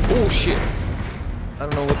 Oh shit! I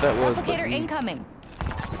don't know what that was. but Replicator incoming.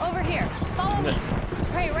 Over here. Follow me.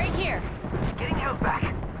 Pray right here. Getting health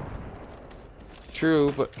back.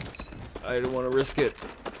 True, but I don't want to risk it.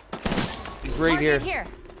 He's right Mark here. it here.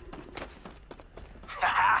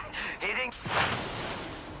 Hitting.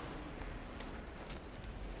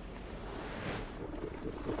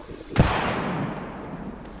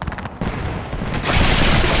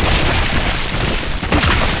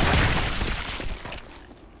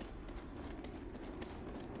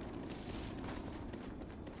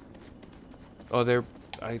 Oh, they're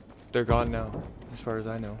gone now, as far as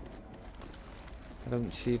I know. I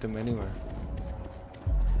don't see them anywhere.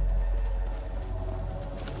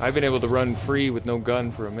 I've been able to run free with no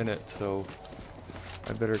gun for a minute, so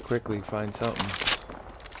I better quickly find something.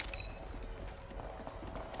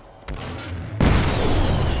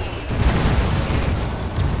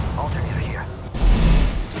 Alternator here.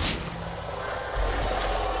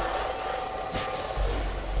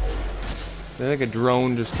 I think a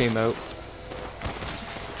drone just came out.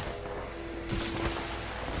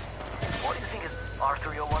 What do you think is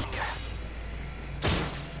R301 here?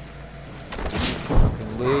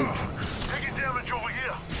 Fucking loot. Taking damage over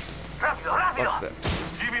here.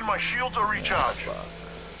 need my shield to recharge.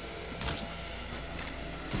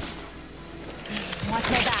 Watch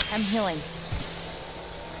my back. I'm healing.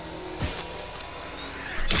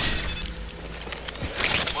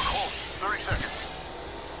 We're close. 30 seconds.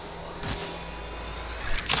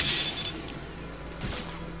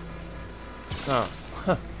 Oh.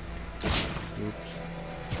 Huh. Oops.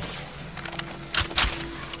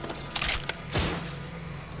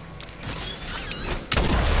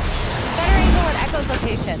 Better angle at Echo's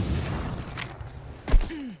location.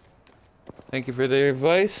 Thank you for the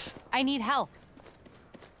advice. I need help.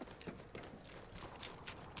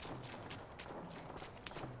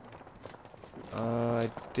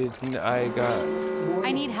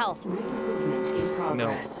 I need help. Movement in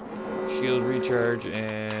progress. Shield recharge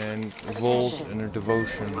and Volt and a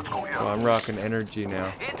devotion. So I'm rocking energy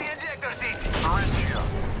now. Hit the ejector seat. Syringe here.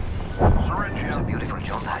 Syringe There's a here. beautiful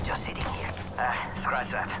jump pad just sitting here. Scratch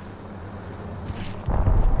that.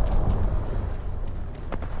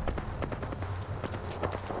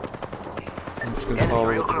 I'm just gonna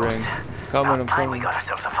follow with the ring. Coming, I'm Time we coming. got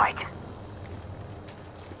ourselves a fight.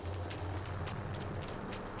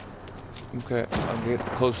 Okay, I'll get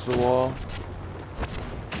close to the wall.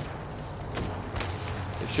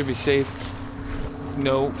 It should be safe.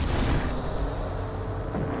 No.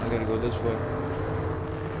 I gotta go this way.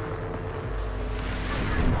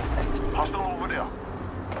 Hostile over there.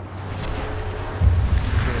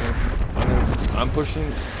 I'm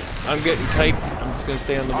pushing. I'm getting tight. I'm just gonna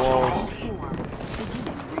stay on the walls. 4.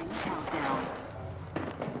 Beginning ring countdown.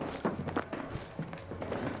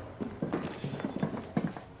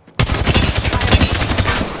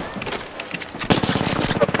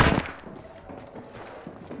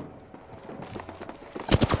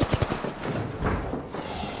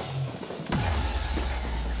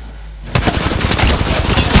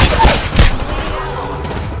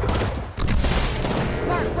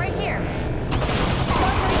 Mark, right here.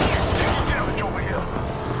 Mark, right here. Damage over here.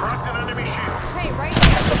 Cracked an enemy shield. Hey, right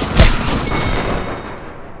here.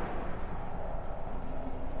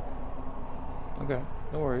 Okay,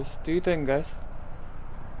 no worries. Do your thing, guys.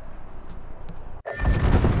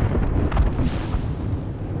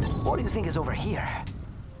 What do you think is over here?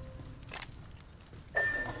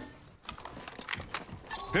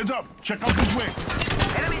 Heads up. Check out this way.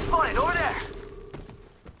 Enemy spotted over there.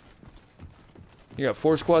 You got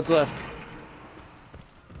 4 squads left.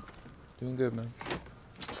 Doing good, man.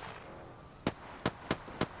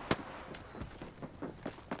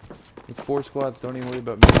 With 4 squads, don't even worry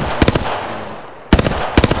about me.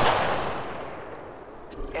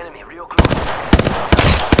 Enemy real close.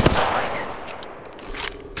 Right.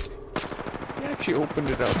 He actually opened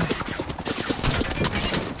it up.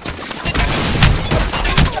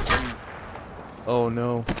 Oh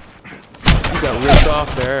no. You got ripped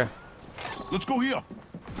off there. Let's go here.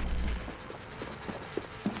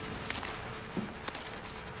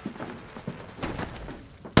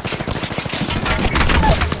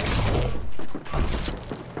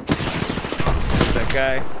 That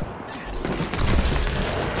guy.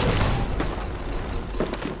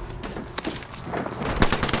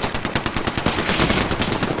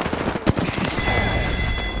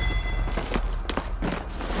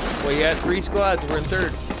 Well, you had 3 squads. We're in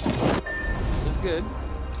 3rd. That's good.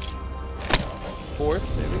 4th,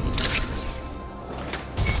 maybe.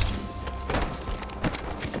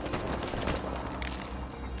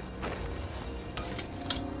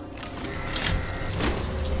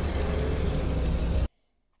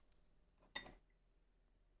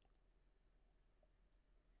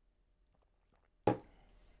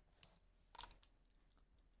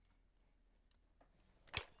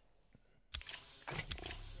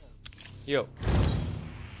 Yo.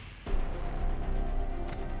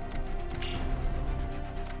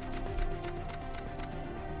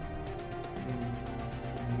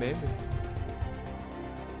 Maybe.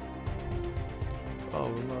 Oh,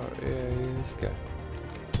 no. Yeah, this guy.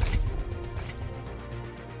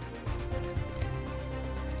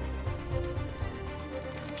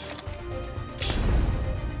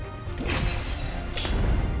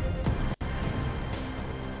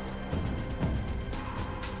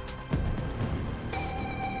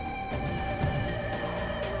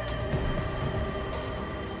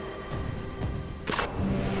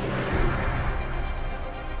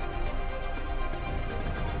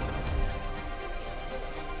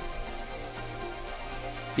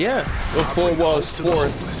 Yeah. Well, 4 was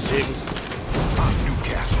 4th.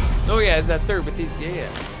 Oh yeah, that 3rd, but these, yeah.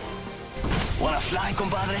 Wanna fly,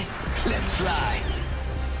 compadre? Let's fly.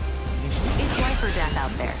 It's life or death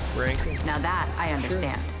out there. Ranking. Now that I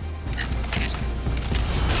understand.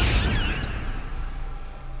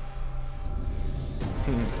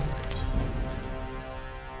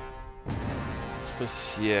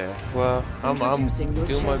 Yeah, well, I'm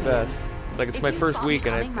doing my best. Like, it's If my you first spot me week,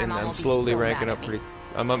 and coming, my mom I'm will be slowly so ranking mad up at pretty. me.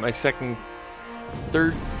 I'm on my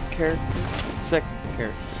third character, second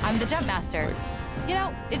character. I'm the jump master. Like, You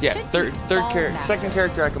know, it yeah, should third be fall character, master. second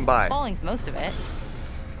character I can buy. Falling's most of it.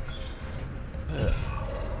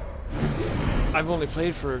 I've only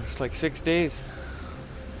played for like 6 days.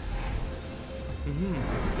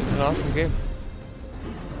 It's an awesome game.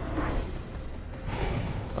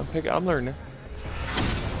 I'm learning.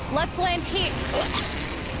 Let's land here.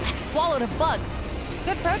 Swallowed a bug.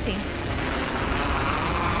 Good protein.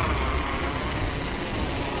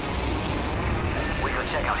 We could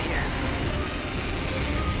check out here.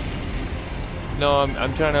 No,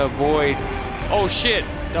 I'm trying to avoid. Oh shit!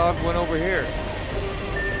 Dog went over here.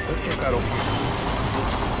 Let's keep that open.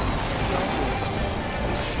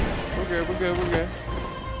 We're good.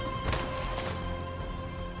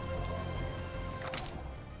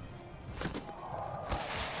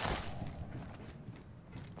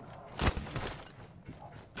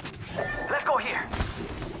 Let's go here.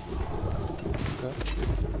 Okay.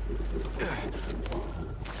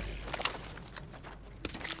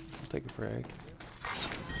 I'll take a frag.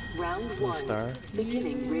 Round Little 1. star.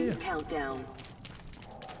 Beginning ring countdown.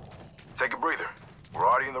 Take a breather. We're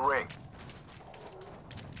already in the ring.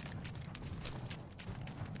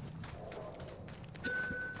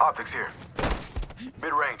 Optics here.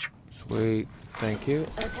 Mid-range. Sweet, thank you.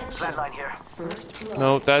 Flatline here. First blood.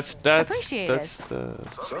 No, that's Appreciated. that's the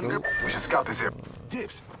Scope. We should scout this area.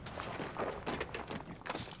 Dips.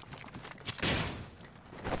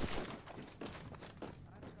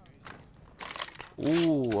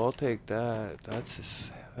 Ooh, I'll take that. That's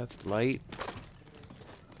light.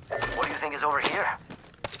 What do you think is over here?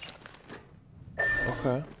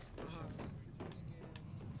 Okay.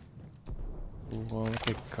 Ooh, I'll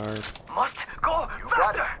take a card. Must go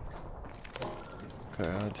faster. Okay,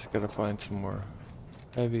 I just gotta find some more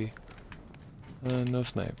heavy. No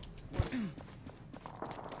snipe.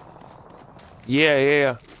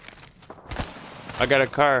 Yeah. I got a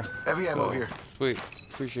car. Heavy ammo So, here. Sweet,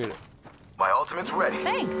 appreciate it. My ultimate's ready.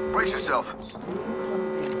 Thanks. Brace yourself.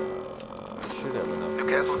 Should have enough.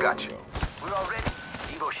 Newcastle's got you. We're all ready.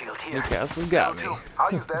 Evo shield here. Newcastle got me.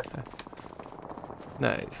 I'll use that.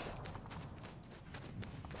 Nice.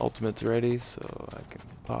 Ultimate's ready, so I can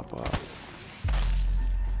pop off.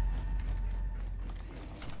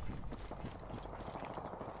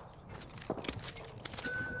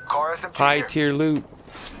 Car SMG High here. tier loot.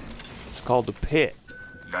 It's called the pit.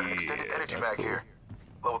 Got an extended energy mag here.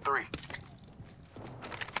 Level 3.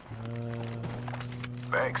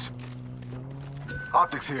 Thanks.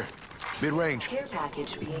 Optics here. Mid-range. Care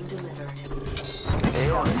package being delivered.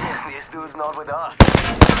 This dude's not with us.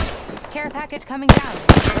 Care package coming down.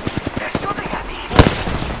 They're shooting at me.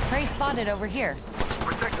 Prey spotted over here.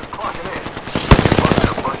 Protector's clocking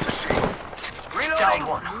in. Buster shield. Reloading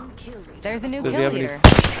one. One kill leader. There's a new Does he kill have any- leader.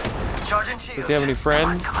 Charging shield. Does he have any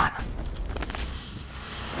friends? Come on.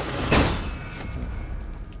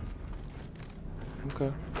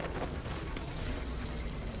 Okay.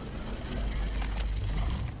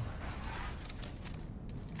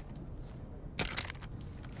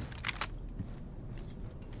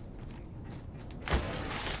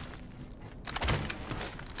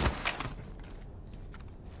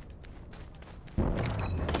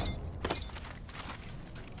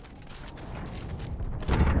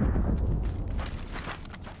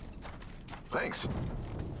 Thanks.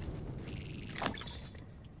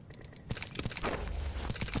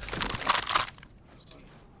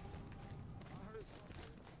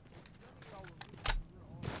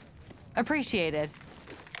 Appreciated.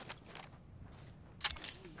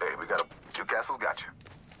 Hey, we got a... Newcastle's got you.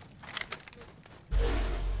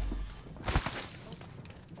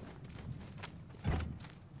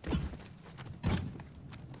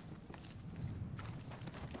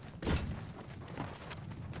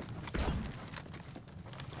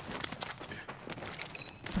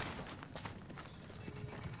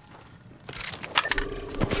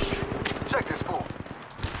 Check this fool.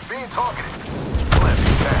 Being targeted.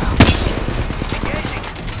 Left down. Engaging.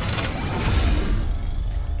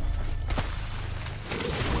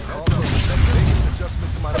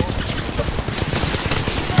 Adjustment to my own.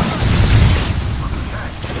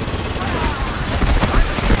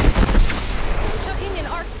 Chucking an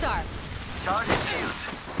arc star. Charging shields.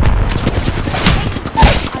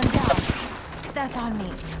 I'm down. That's on me.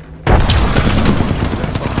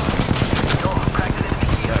 Oh, cracked an enemy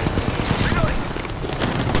shield. Reloading.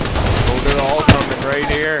 Oh, they're all coming right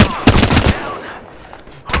here. Down.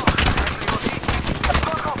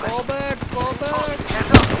 Fall back, fall back.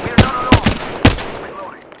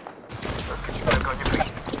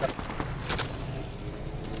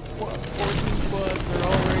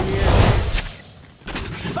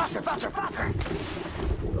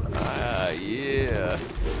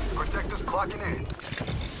 Locking in.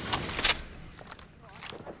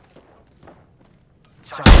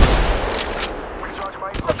 Recharge my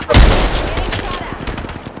evo. Getting shot at.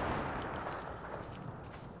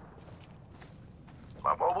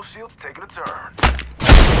 My mobile shield's taking a turn.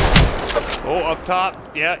 Oh, up top.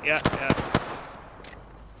 Yeah.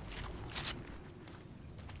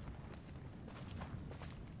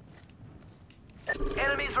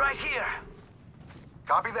 Enemies right here.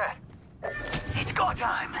 Copy that. It's go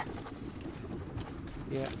time.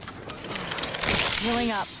 Yeah.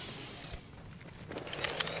 Healing up.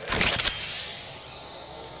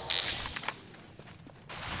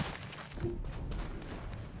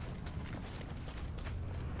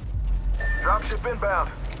 Dropship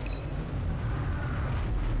inbound.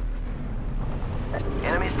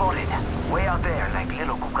 Enemy spotted. Way out there, like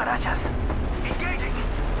little cucarachas. Engaging.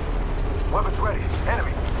 Weapons ready.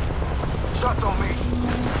 Enemy. Shots on me.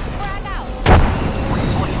 Frag out.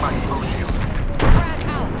 Reinforcing my evo shield. Frag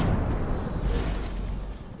out.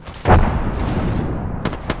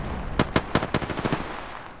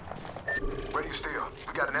 Ready still.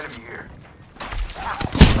 We got an enemy here.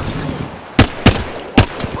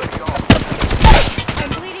 I'm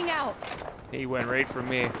bleeding out. He went right for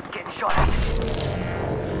me. Getting shot at.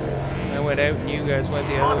 I went out and you guys went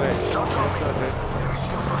the other way. That's all good.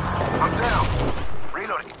 I'm down.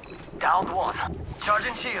 Reloading. Downed one.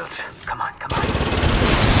 Charging shields. Come on.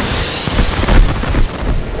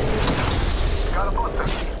 Got a buster.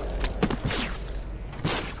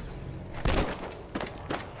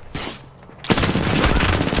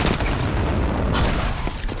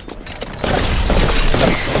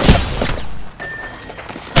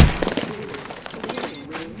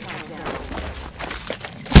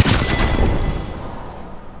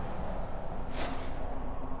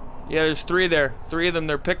 Yeah, there's 3 there. 3 of them.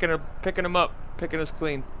 They're picking them up, picking us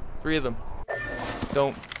clean. 3 of them.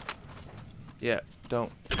 Don't. Yeah, don't.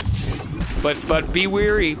 But be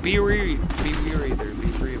weary. Be weary. Be weary. There. Be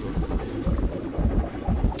 3 of them.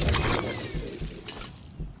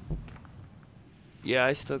 Yeah,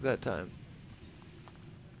 I still got time.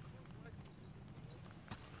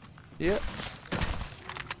 Yeah.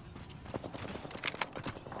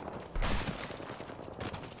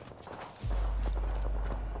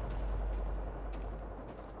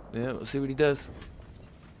 Yeah, we'll see what he does.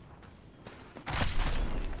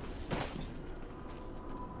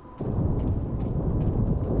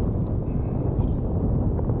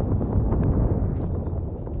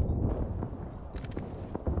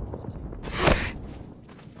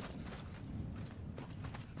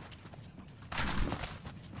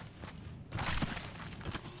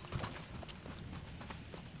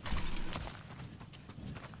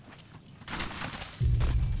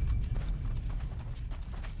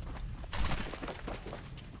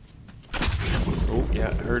 Oh, yeah,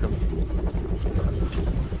 I heard him.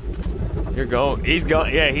 You're going. He's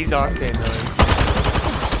going. Yeah, he's octane though.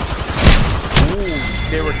 Ooh,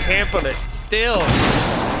 they were camping it still.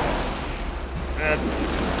 That's.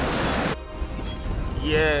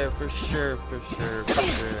 Yeah, for sure.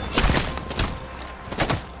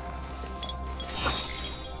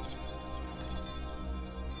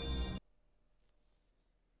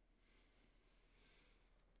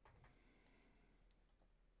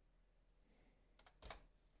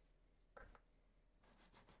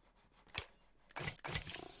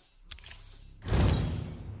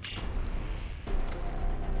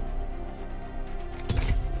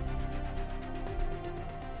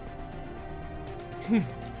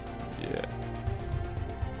 Yeah.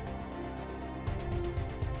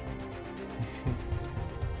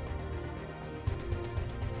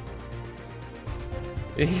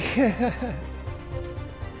 Yeah.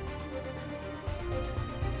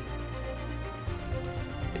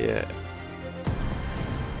 Yeah.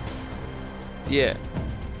 Yeah.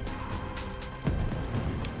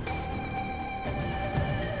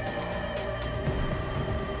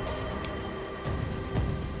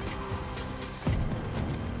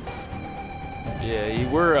 Yeah, you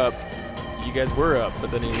were up. You guys were up,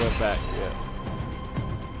 but then he went back. Yeah.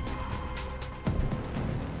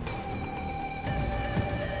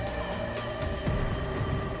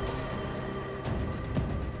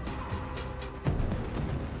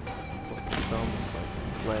 It's almost like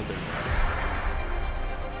leather.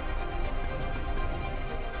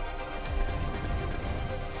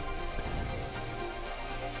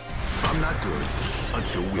 I'm not good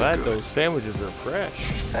until we're Glad good. those sandwiches are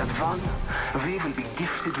fresh. As one, we will be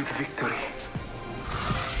gifted with victory.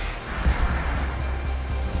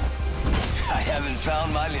 I haven't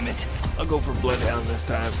found my limit. I'll go for Bloodhound this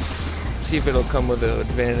time. See if it'll come with an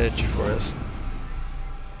advantage for us.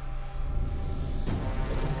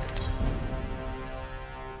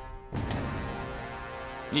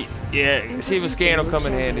 Yeah, see if a scan will come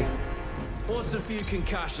in handy. What's a few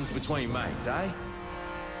concussions between mates, eh?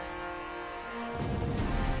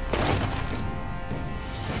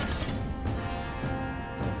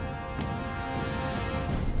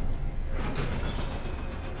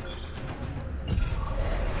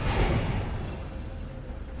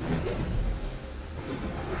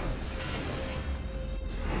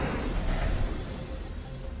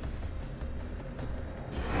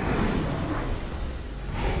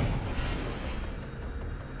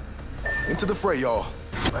 Into the fray, y'all.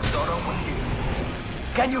 Let's start on one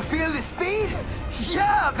here. Can you feel the speed?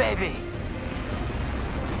 Yeah, baby!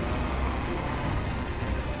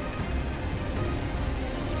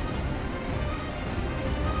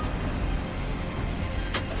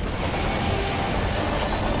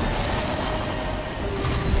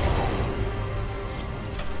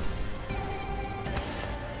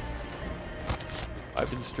 I've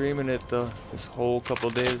been streaming it this whole couple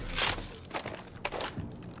of days.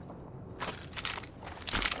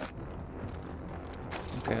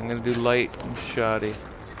 Okay, I'm gonna do light and shoddy.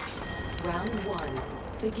 Round 1.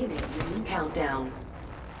 Beginning ring countdown.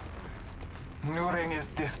 New ring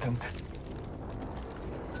is distant.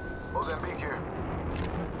 Mozambique here.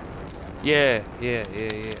 Yeah.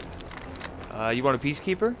 You want a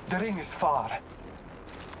peacekeeper? The ring is far.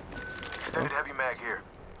 Extended heavy mag here.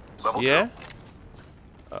 Level Yeah.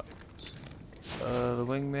 2. The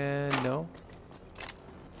wingman, no.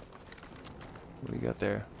 What do we got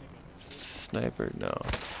there? Sniper, no.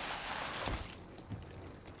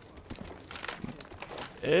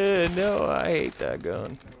 No, I hate that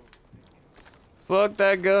gun. Fuck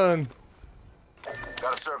that gun.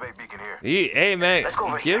 Got a survey beacon here. Hey, man, Let's go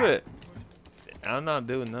over give here. it. I'm not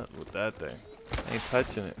doing nothing with that thing. I ain't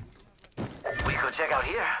touching it. We could check out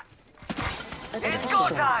here. Attention. go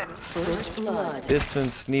time! First blood.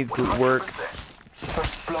 Distance needs to work. 100%.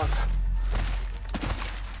 First blood.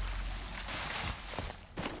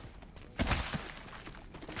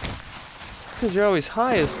 Because you're always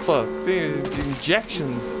high as fuck. These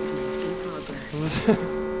injections.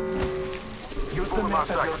 Use the map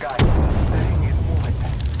as your guide. The ring is moving.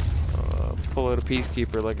 Pull out a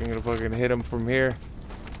peacekeeper like I'm gonna fucking hit him from here.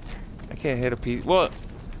 I can't hit a peace. Well,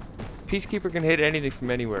 peacekeeper can hit anything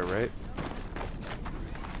from anywhere, right?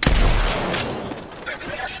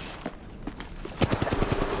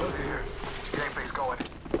 Look here. It's your game face going.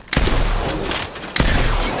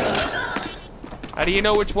 How do you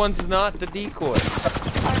know which one's not the decoy?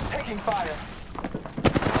 I'm taking fire.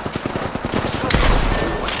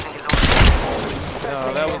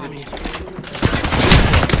 No, that was a...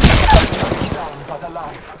 Down but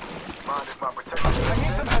alive. Mine is my protection. I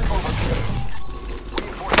need some help over here.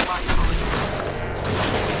 Reinforcing my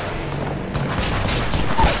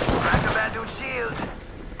Crack the bad dude's shield.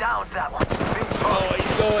 Down that one. Oh,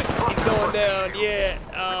 he's going down, yeah.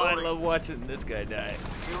 Oh, I love watching this guy die.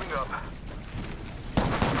 Healing up.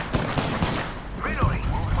 Reloading.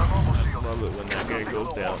 Moving my mobile shield. Love it when that guy Take a goes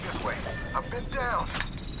little down. walk this way. I've been down.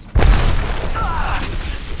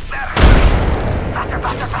 Faster,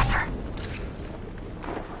 faster, faster.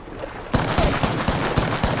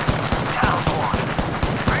 Down one.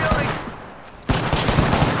 Reloading.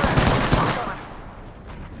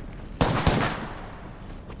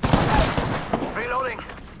 Reloading.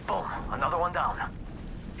 Boom. Another one down.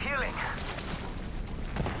 Healing.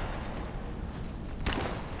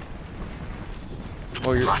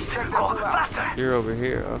 Oh, Faster. you're over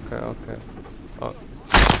here. Okay. Oh,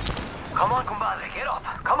 Come on, compadre. Get up.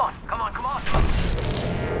 Come on.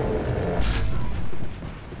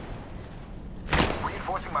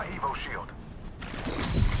 Reinforcing my Evo shield.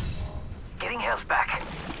 Getting health back.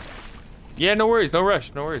 yeah, no worries, no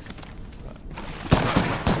rush, no worries.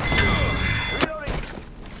 Reloading.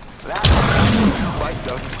 Fight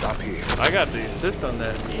doesn't stop here. I got the assist on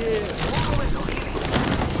that. Yeah.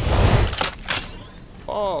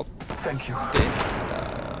 Oh, Thank you.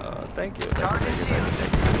 thank you.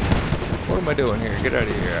 What am I doing here? Get out of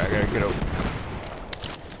here. I gotta get over.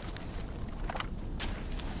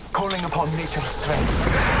 Calling upon nature's strength.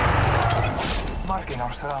 Marking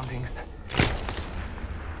our surroundings.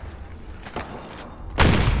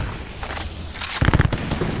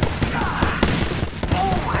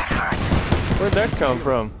 Where'd that come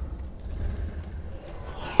from?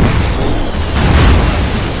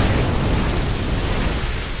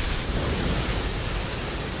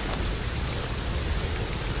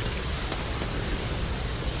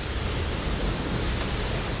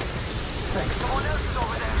 Someone else is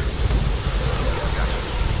over there. Let's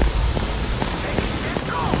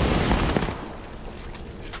go.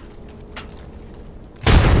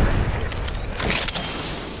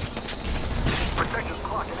 Protector's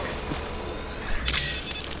clock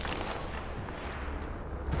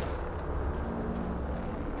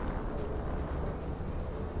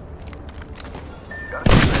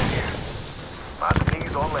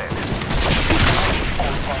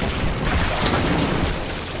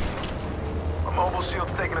My mobile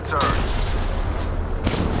shield's taking a turn.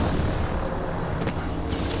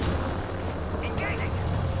 Engaging.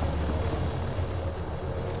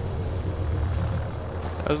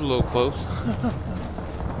 That was a little close.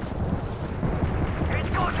 It's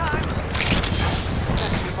go time.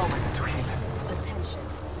 Taking moments to heal. Attention.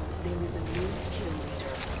 There is a new kill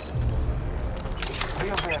leader. Be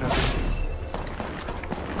aware of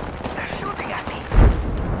They're shooting at me.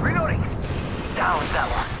 Reloading. Down that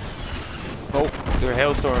one. Oh, there's a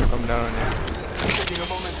hailstorm coming down on there. taking a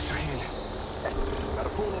moment to heal. Got a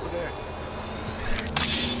fool over there.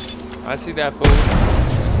 I see that fool.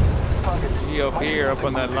 Target. He up here, up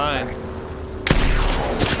on that line.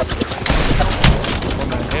 On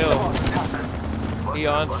that hill.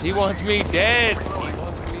 He wants me dead. He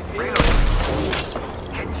wants me dead. Reloading.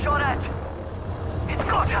 Getting shot at. It's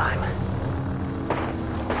go time.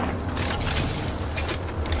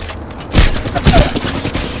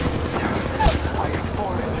 I am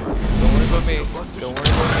foreign. Don't worry about me. Don't worry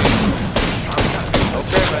about me.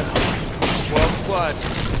 Okay, man. 12 squad.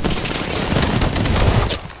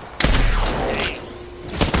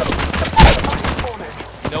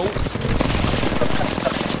 Nope.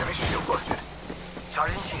 Enemy shield busted.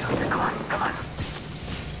 Charging shields. Come on, come on.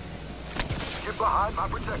 Get behind my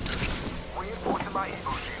protector. Reinforcing my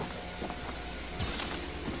Evo shield.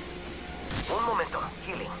 Un momento.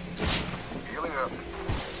 Healing. Healing up.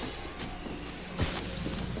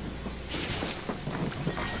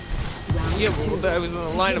 Yeah, well, I was in the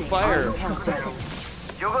line of fire.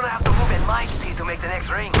 You're gonna have to move at my speed to make the next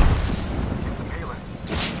ring. Get some healing.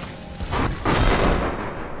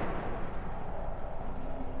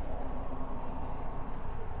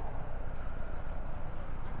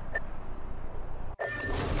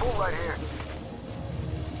 Full right here.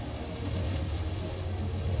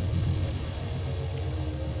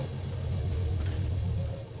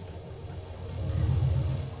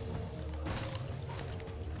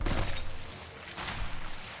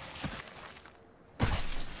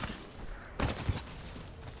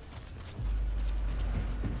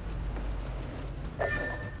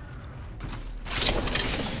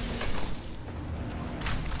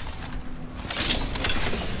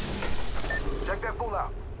 Check that fool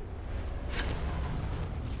out.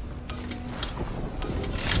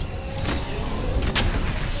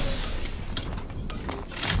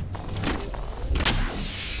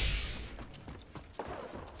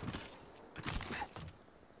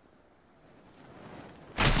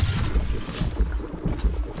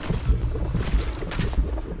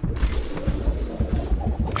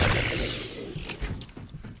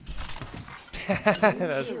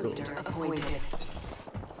 That's Kill cool. leader appointed.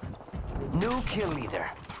 New kill leader.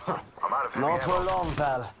 I'm out of heavy Not for ammo. long,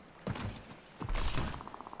 pal.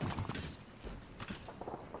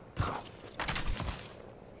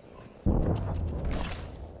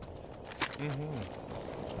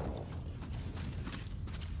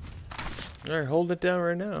 Alright, hold it down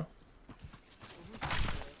right now.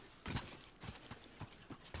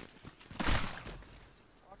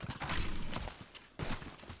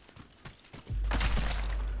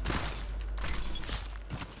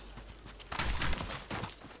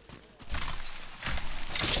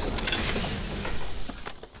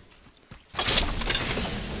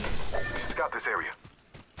 Scout this area.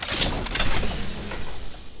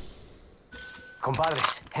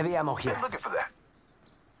 Compadres, heavy ammo here. Been looking for that.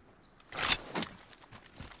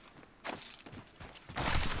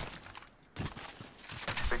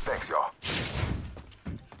 Big thanks, y'all.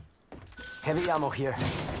 Heavy ammo here.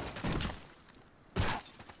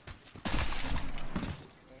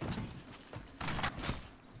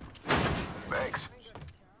 Thanks.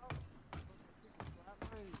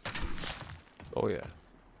 Oh yeah.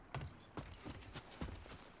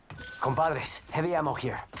 Compadres, heavy ammo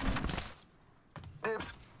here.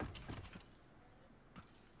 Dibs.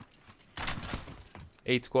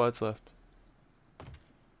 8 squads left.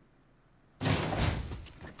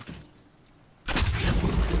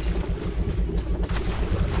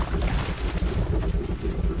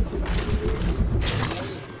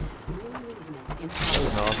 That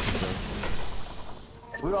was an awesome thing.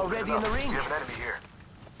 We're already in the ring. We have an enemy here.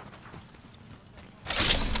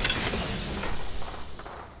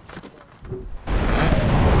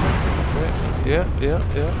 Yeah.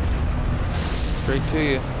 Straight to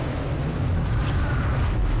you. It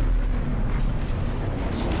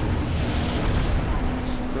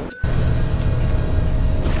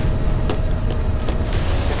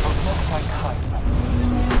was not my time.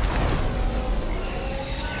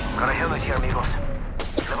 Got a helmet here, amigos.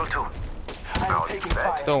 Level 2. I'm taking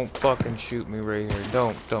fire. Don't fucking shoot me right here.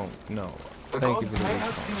 Don't, no. The Thank you gods for may the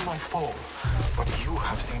have seen my fall, but you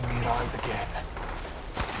have seen me rise again.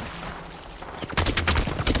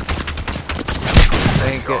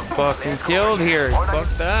 Ain't get fucking killed here. Fuck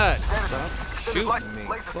that. Stop shooting me.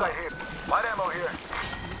 Laser sight here. Light ammo here.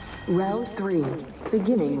 Round 3.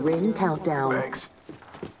 Beginning ring countdown. Thanks.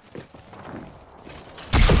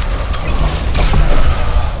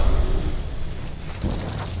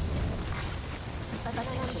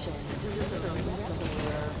 Attention.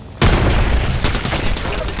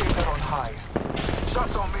 Navigator on high.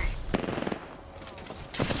 Shots on me.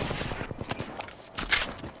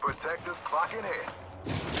 Protectors clocking in.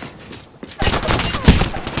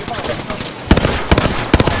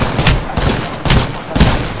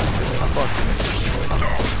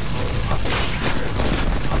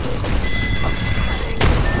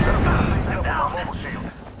 Mobile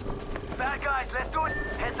shield. Bad guys, let's do it.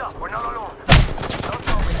 Heads up, we're not alone. Don't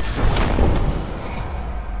tell me.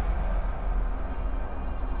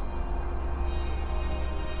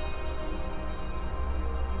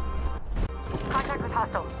 Contact with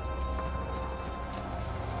hostile.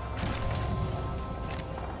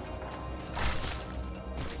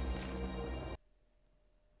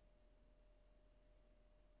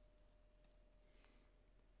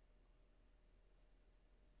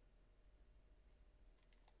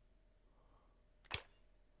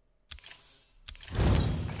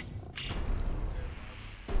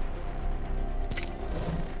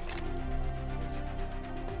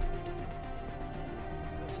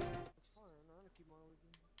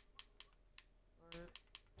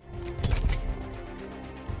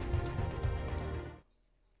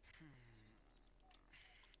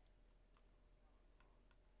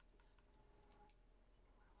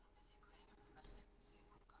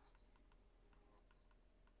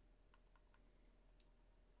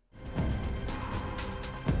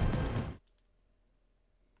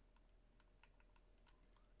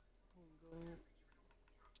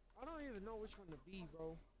 I don't even know which one to be,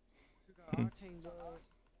 bro. You got Octane Dog.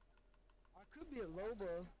 I could be a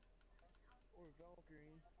Loba or a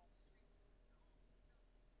Valkyrie.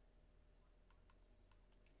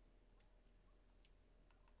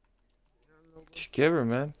 Just give her,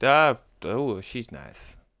 man. Ah, oh, she's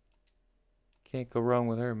nice. Can't go wrong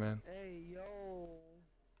with her, man. Hey, yo.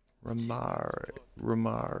 Ramari.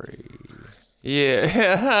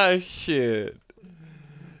 Yeah, shit.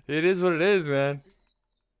 It is what it is, man.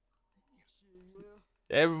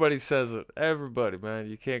 Everybody says it. Everybody, man.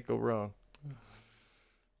 You can't go wrong.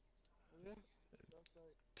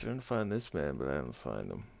 Trying to find this man, but I don't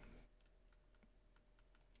find him.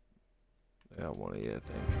 I got one of you, I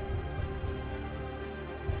think.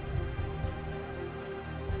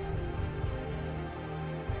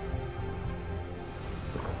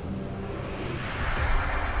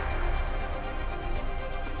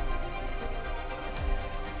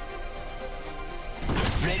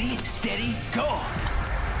 Ready, steady, go!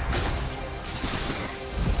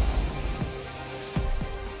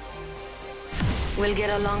 We'll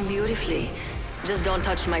get along beautifully. Just don't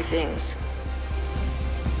touch my things.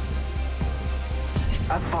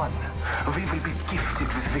 As one, we will be gifted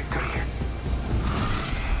with victory.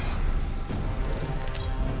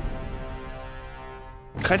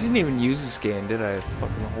 I didn't even use the scan, did I?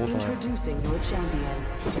 Fucking the whole time. Introducing your champion.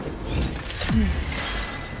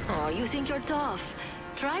 Oh, you think you're tough?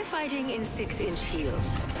 Try fighting in 6-inch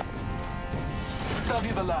heels.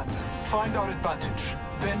 Study the land, find our advantage,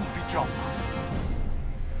 then we jump.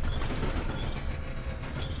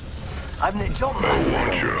 I'm the jump I master.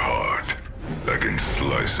 want your heart. I can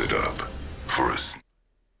slice it up for a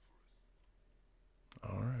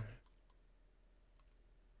Alright.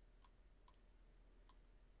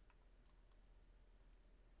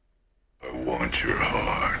 I want your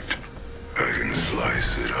heart. I can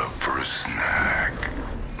slice it up for a snack.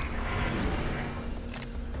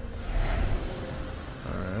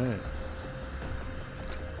 Alright.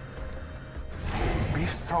 Be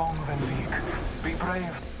strong when weak. Be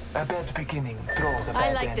brave. A bad beginning draws a bad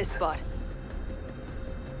I like end. this spot.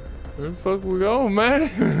 Where the fuck we going, man?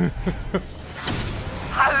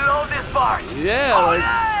 I love this part! Yeah, like...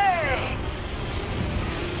 Hey!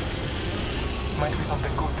 Might be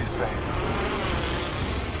something good this way.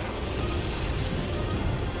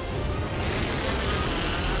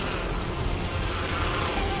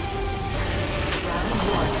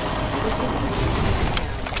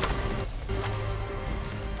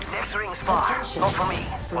 Next ring's far. Attention. Not for me,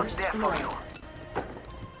 but First there for blood. you.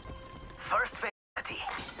 First fatality.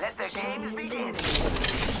 Let the games begin.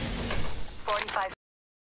 45.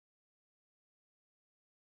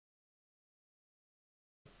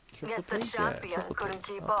 Guess the champion couldn't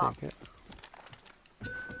keep I'll up. take it.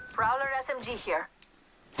 Prowler SMG here.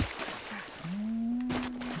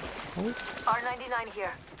 R99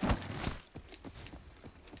 here.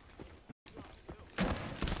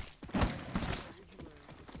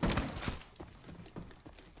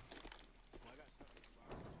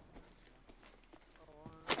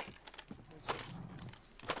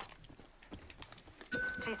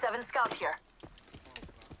 G7 scout here.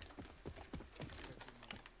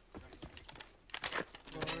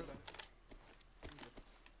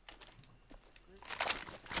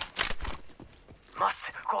 Must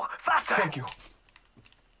go faster. Thank you.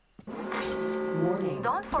 Warning.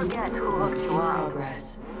 Don't forget who hooked you up.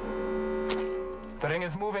 Progress. The ring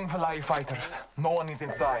is moving for live fighters. No one is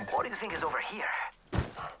inside. What do you think is over here?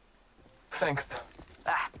 Thanks.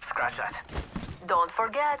 Ah, scratch that. Don't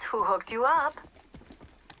forget who hooked you up.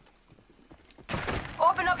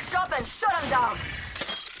 Open up shop and shut them down.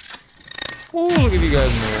 Ooh, look at you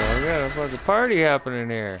guys in there. I got a fucking party happening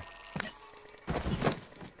here.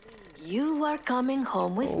 You are coming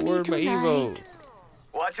home with me Where's my tonight. Evo?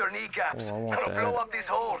 Watch your kneecaps. Oh, I want Gonna blow that. up this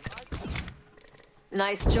hole.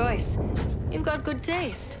 Nice choice. You've got good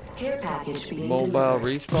taste. Care package being Mobile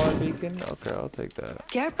delivered. respawn beacon? Okay, I'll take that.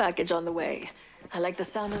 Care package on the way. I like the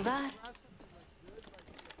sound of that.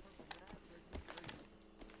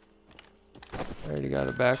 I already got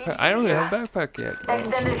a backpack. I don't even have a backpack yet. Oh,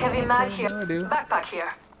 Extended heavy mag here. no, I do. Backpack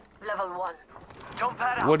here. Level 1. Jump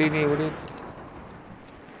pad out. What do you need? What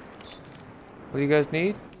do you guys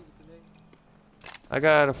need? I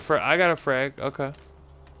got a frag. Okay.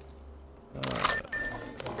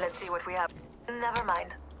 Let's see what we have. Never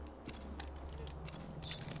mind.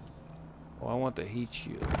 Oh, I want the heat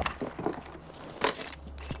shield.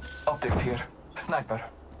 Optics here. Sniper.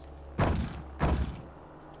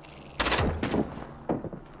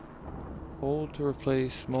 Hold to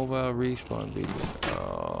replace mobile respawn beacon.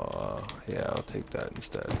 Yeah, I'll take that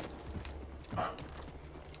instead.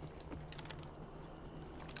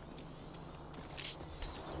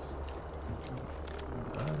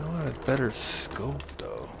 I want a better scope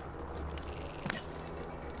though.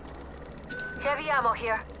 Heavy ammo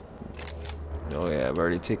here. Oh yeah, I've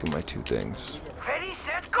already taken my 2 things. Ready,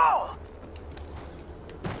 set, go!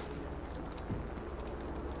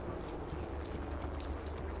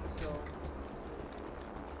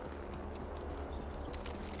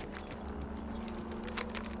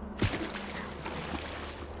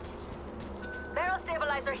 Barrel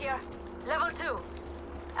stabilizer here. Level 2.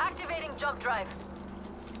 Activating jump drive.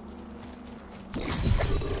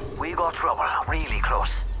 We got trouble, really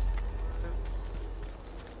close.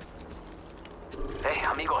 Hey,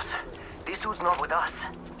 amigos. This dude's not with us.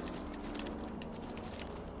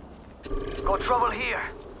 Got trouble here.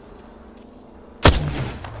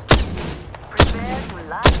 Prepare to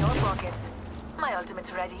line your pockets. My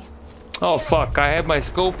ultimate's ready. Oh fuck, I had my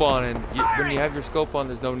scope on and when you have your scope on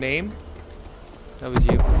there's no name? That was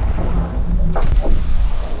you. I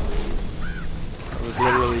was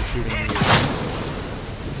literally shooting you.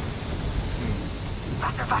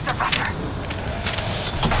 Faster, faster, faster.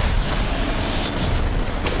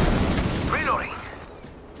 Reloading.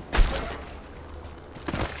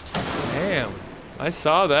 Damn, I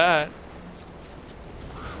saw that.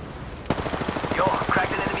 Yo,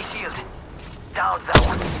 cracked an enemy shield. Down that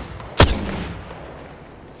one.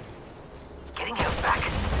 Getting health back.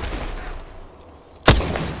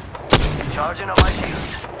 Charging on my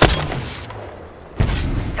shields.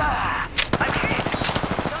 Ah, I'm hit.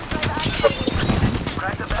 Jump drive activated.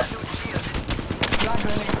 Crack the bad dude's shield. Flag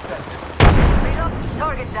grenade set. Reload.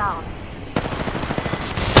 Target down.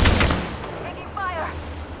 Taking fire.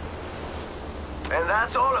 And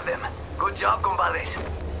that's all of them. Good job, compadres.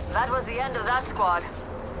 That was the end of that squad.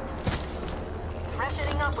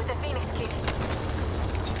 Freshening up with the Phoenix kit.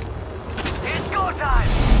 It's go time!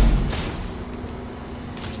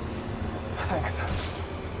 Thanks.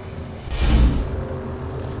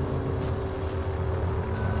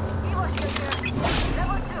 Evo shield here.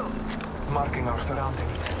 Level 2. Marking our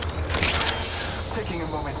surroundings. Taking a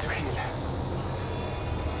moment to heal.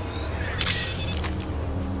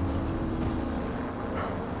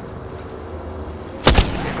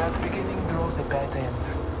 A bad beginning draws a bad end.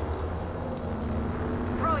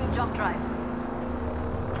 Throwing jump drive.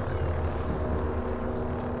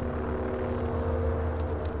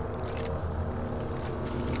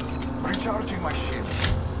 Recharging my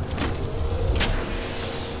shields.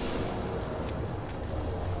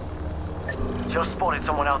 Just spotted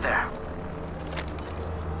someone out there.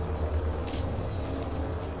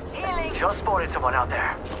 Healing. Just spotted someone out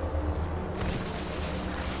there.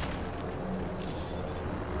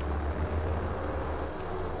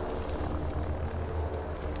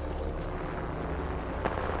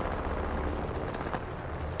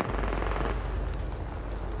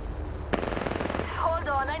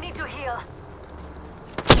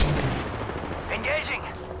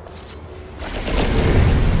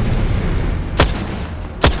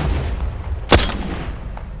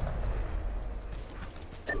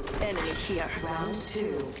 Here. Round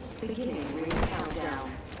 2. Beginning ring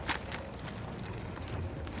countdown.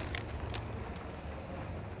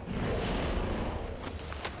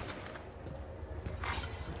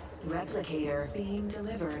 Replicator being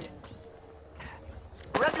delivered.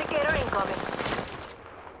 Replicator incoming.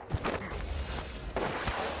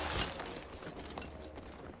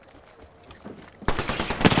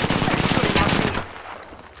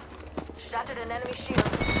 Shattered an enemy shield.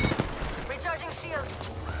 Recharging shield.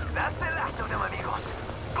 That's the last of them, amigos.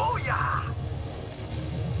 Booyah!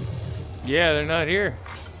 Yeah, they're not here.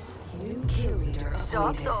 New kill leader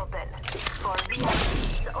Shops appointed. open. For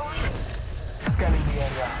VIPs only. Scanning the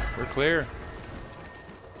area. We're clear.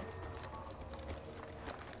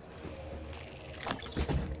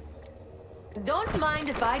 Don't mind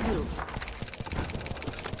if I do.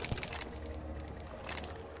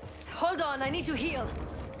 Hold on, I need to heal.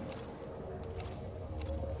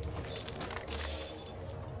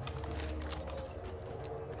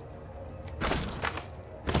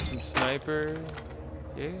 Some sniper.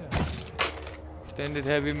 Yeah. Extended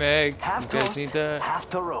heavy mag. Half You guys toast, need that? half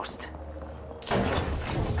to roast.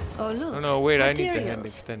 Oh look. Oh no, wait, I need the hand materials.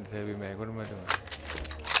 extended heavy mag. What am I doing?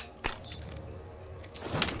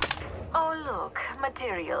 Oh look,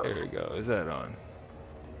 materials. There we go. Is that on?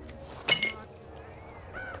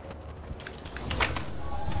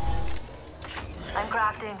 I'm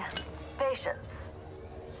crafting. Patience.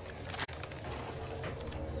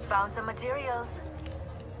 Found some materials.